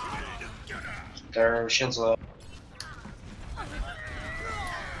 Their shield's low.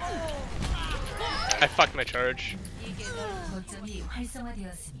 I fucked my charge. 거점이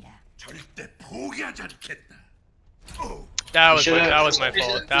활성화되었습니다. 절대 포기하지 않겠다. That was my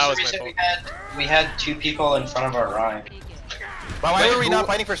fault. That was my fault. We had 2 people in front of our Ryan. Why were we not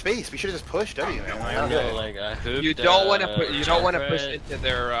fighting for space? We should have just pushed W, man. I know, like I hope You don't want to push into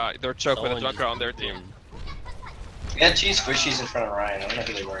their choke with a junker on their team. We had 2 squishies in front of Ryan. I'm not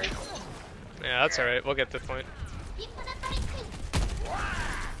really worried. Yeah, that's alright. We'll get the point.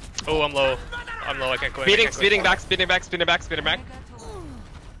 Oh, I'm low. I can't quit. Speeding back.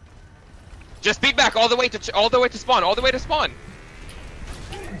 Just speed back all the way to spawn.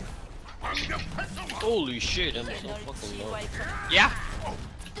 Holy shit! I'm so fucking low. Yeah.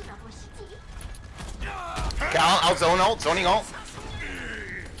 Okay, I'll zoning ult.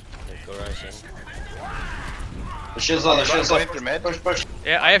 Like, go right side. The shield's low. Going through mid. Push.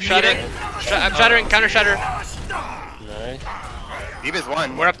 Yeah, I have shatter. I'm shattering. Counter shatter. Nice. D.Va's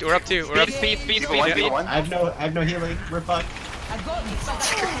 1. We're up 2. We're up. Speed. D.Va 1. I have no healing. We're fucked.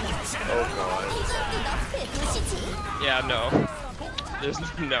 Yeah, no. There's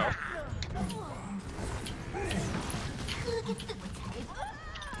no.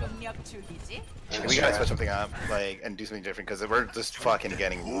 We gotta switch something up, like, and do something different, because we're just fucking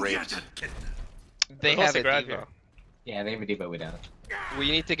getting raped. They What's have the a grab D.Va. here? Yeah, they have a D.Va way down.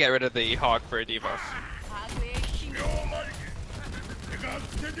 We need to get rid of the hog for a D.Va.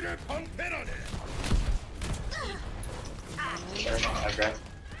 Sure, I grab.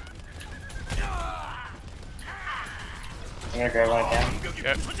 I'm gonna grab one again.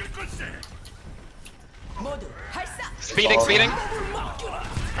 Yep. Speeding.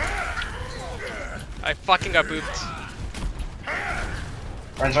 I fucking got booped.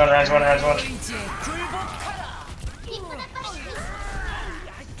 Runs one.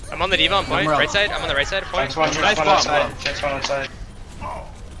 I'm on the D.Va on point. Right side. I'm on the right side. Point. Nice one outside.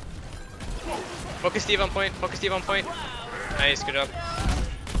 Focus D.Va on point. Nice, good job.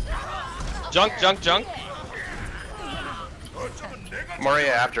 Junk.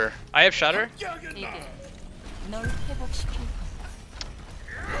 Moria after. I have shatter. I'm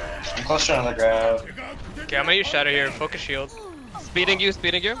close to another grab. Okay, I'm gonna use shatter here. Focus shield. Speeding you.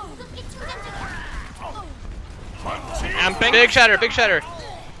 Amping. Big shatter.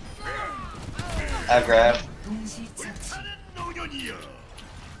 I grab.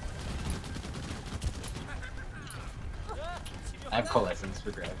 I have coalescence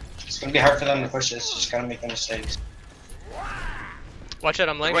for grab. It's gonna be hard for them to push this. Just gotta make the mistakes. Watch out,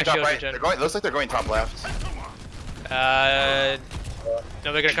 I'm laying my Going top shield right. regen. Looks like they're going top left.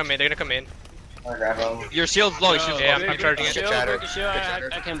 No, they're gonna come in. I'm gonna grab them. Your shield's low. Yeah, I'm charging it.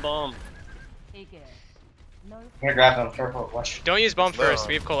 I can bomb. I'm gonna grab them. Careful. Watch. Don't use bomb Slow. first.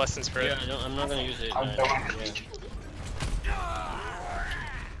 We have coalescence for it. Yeah, I'm not gonna use it. I'm going.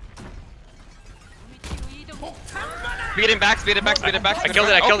 Speeding back. I killed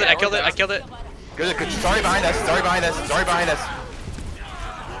it. Good. Sorry behind us.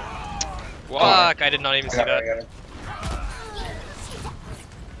 Fuck, I did not even see that.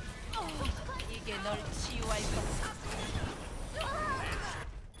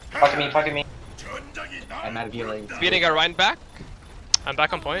 Pocket me. I'm out of healing. Speeding our Ryan back. I'm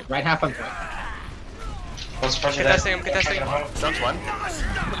back on point. Right half on point. Let's push it. Contesting, I'm contesting. Stuns one.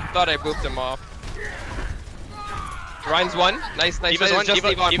 Thought I booped him off. Ryan's one. Nice. D.Va's one, Just D.Va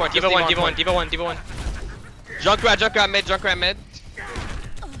D.Va on point. just one, D.Va on D.Va one, D.Va one. Junkrat mid, Junkrat mid.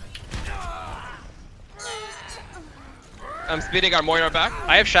 I'm speeding our Moira back.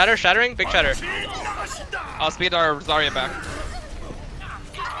 I have shattering, big shatter. I'll speed our Zarya back.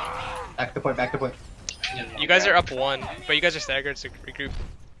 Back to point. You guys are up 1, but you guys are staggered, so regroup.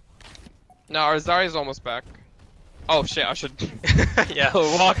 No, our Zarya's almost back. Oh shit, I should Yeah.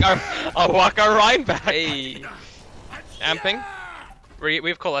 I'll walk our Ryan back. Hey. Amping. We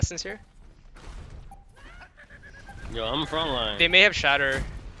have coalescence here. Yo, I'm frontline. They may have shatter.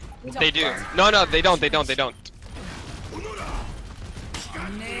 They do. No, they don't.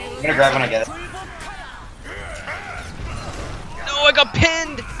 I'm gonna grab when I get it. No, I got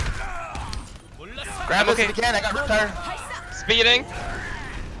pinned! Grab us if you can. I got retire. Speeding.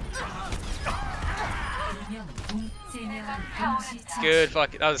 Good,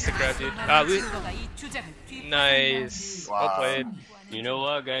 fuck. That was a sick grab, dude. Nice. Wow. Well played. You know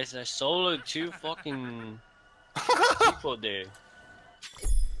what, guys? I soloed 2 fucking people there.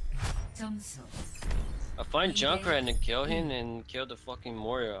 점수 I find Junkrat and kill him and kill the fucking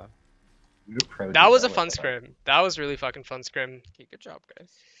Moira. That was a fun scrim. That was really fucking fun scrim. Okay, good job, guys.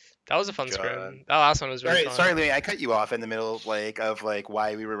 That was a fun God. scrim. That last one was really fun. Sorry, Louis. I cut you off in the middle, of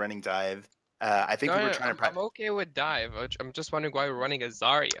why we were running dive. I think we were trying to. I'm okay with dive. I'm just wondering why we're running a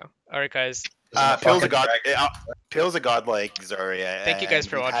Zarya. Alright, guys. Pill's a godlike Zarya. Thank you guys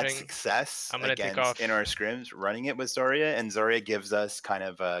for we've watching. Had success I'm gonna take against off. in our scrims running it with Zarya, and Zarya gives us kind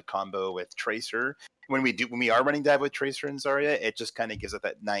of a combo with Tracer. When we are running dive with Tracer and Zarya, it just kind of gives us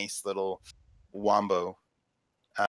that nice little wombo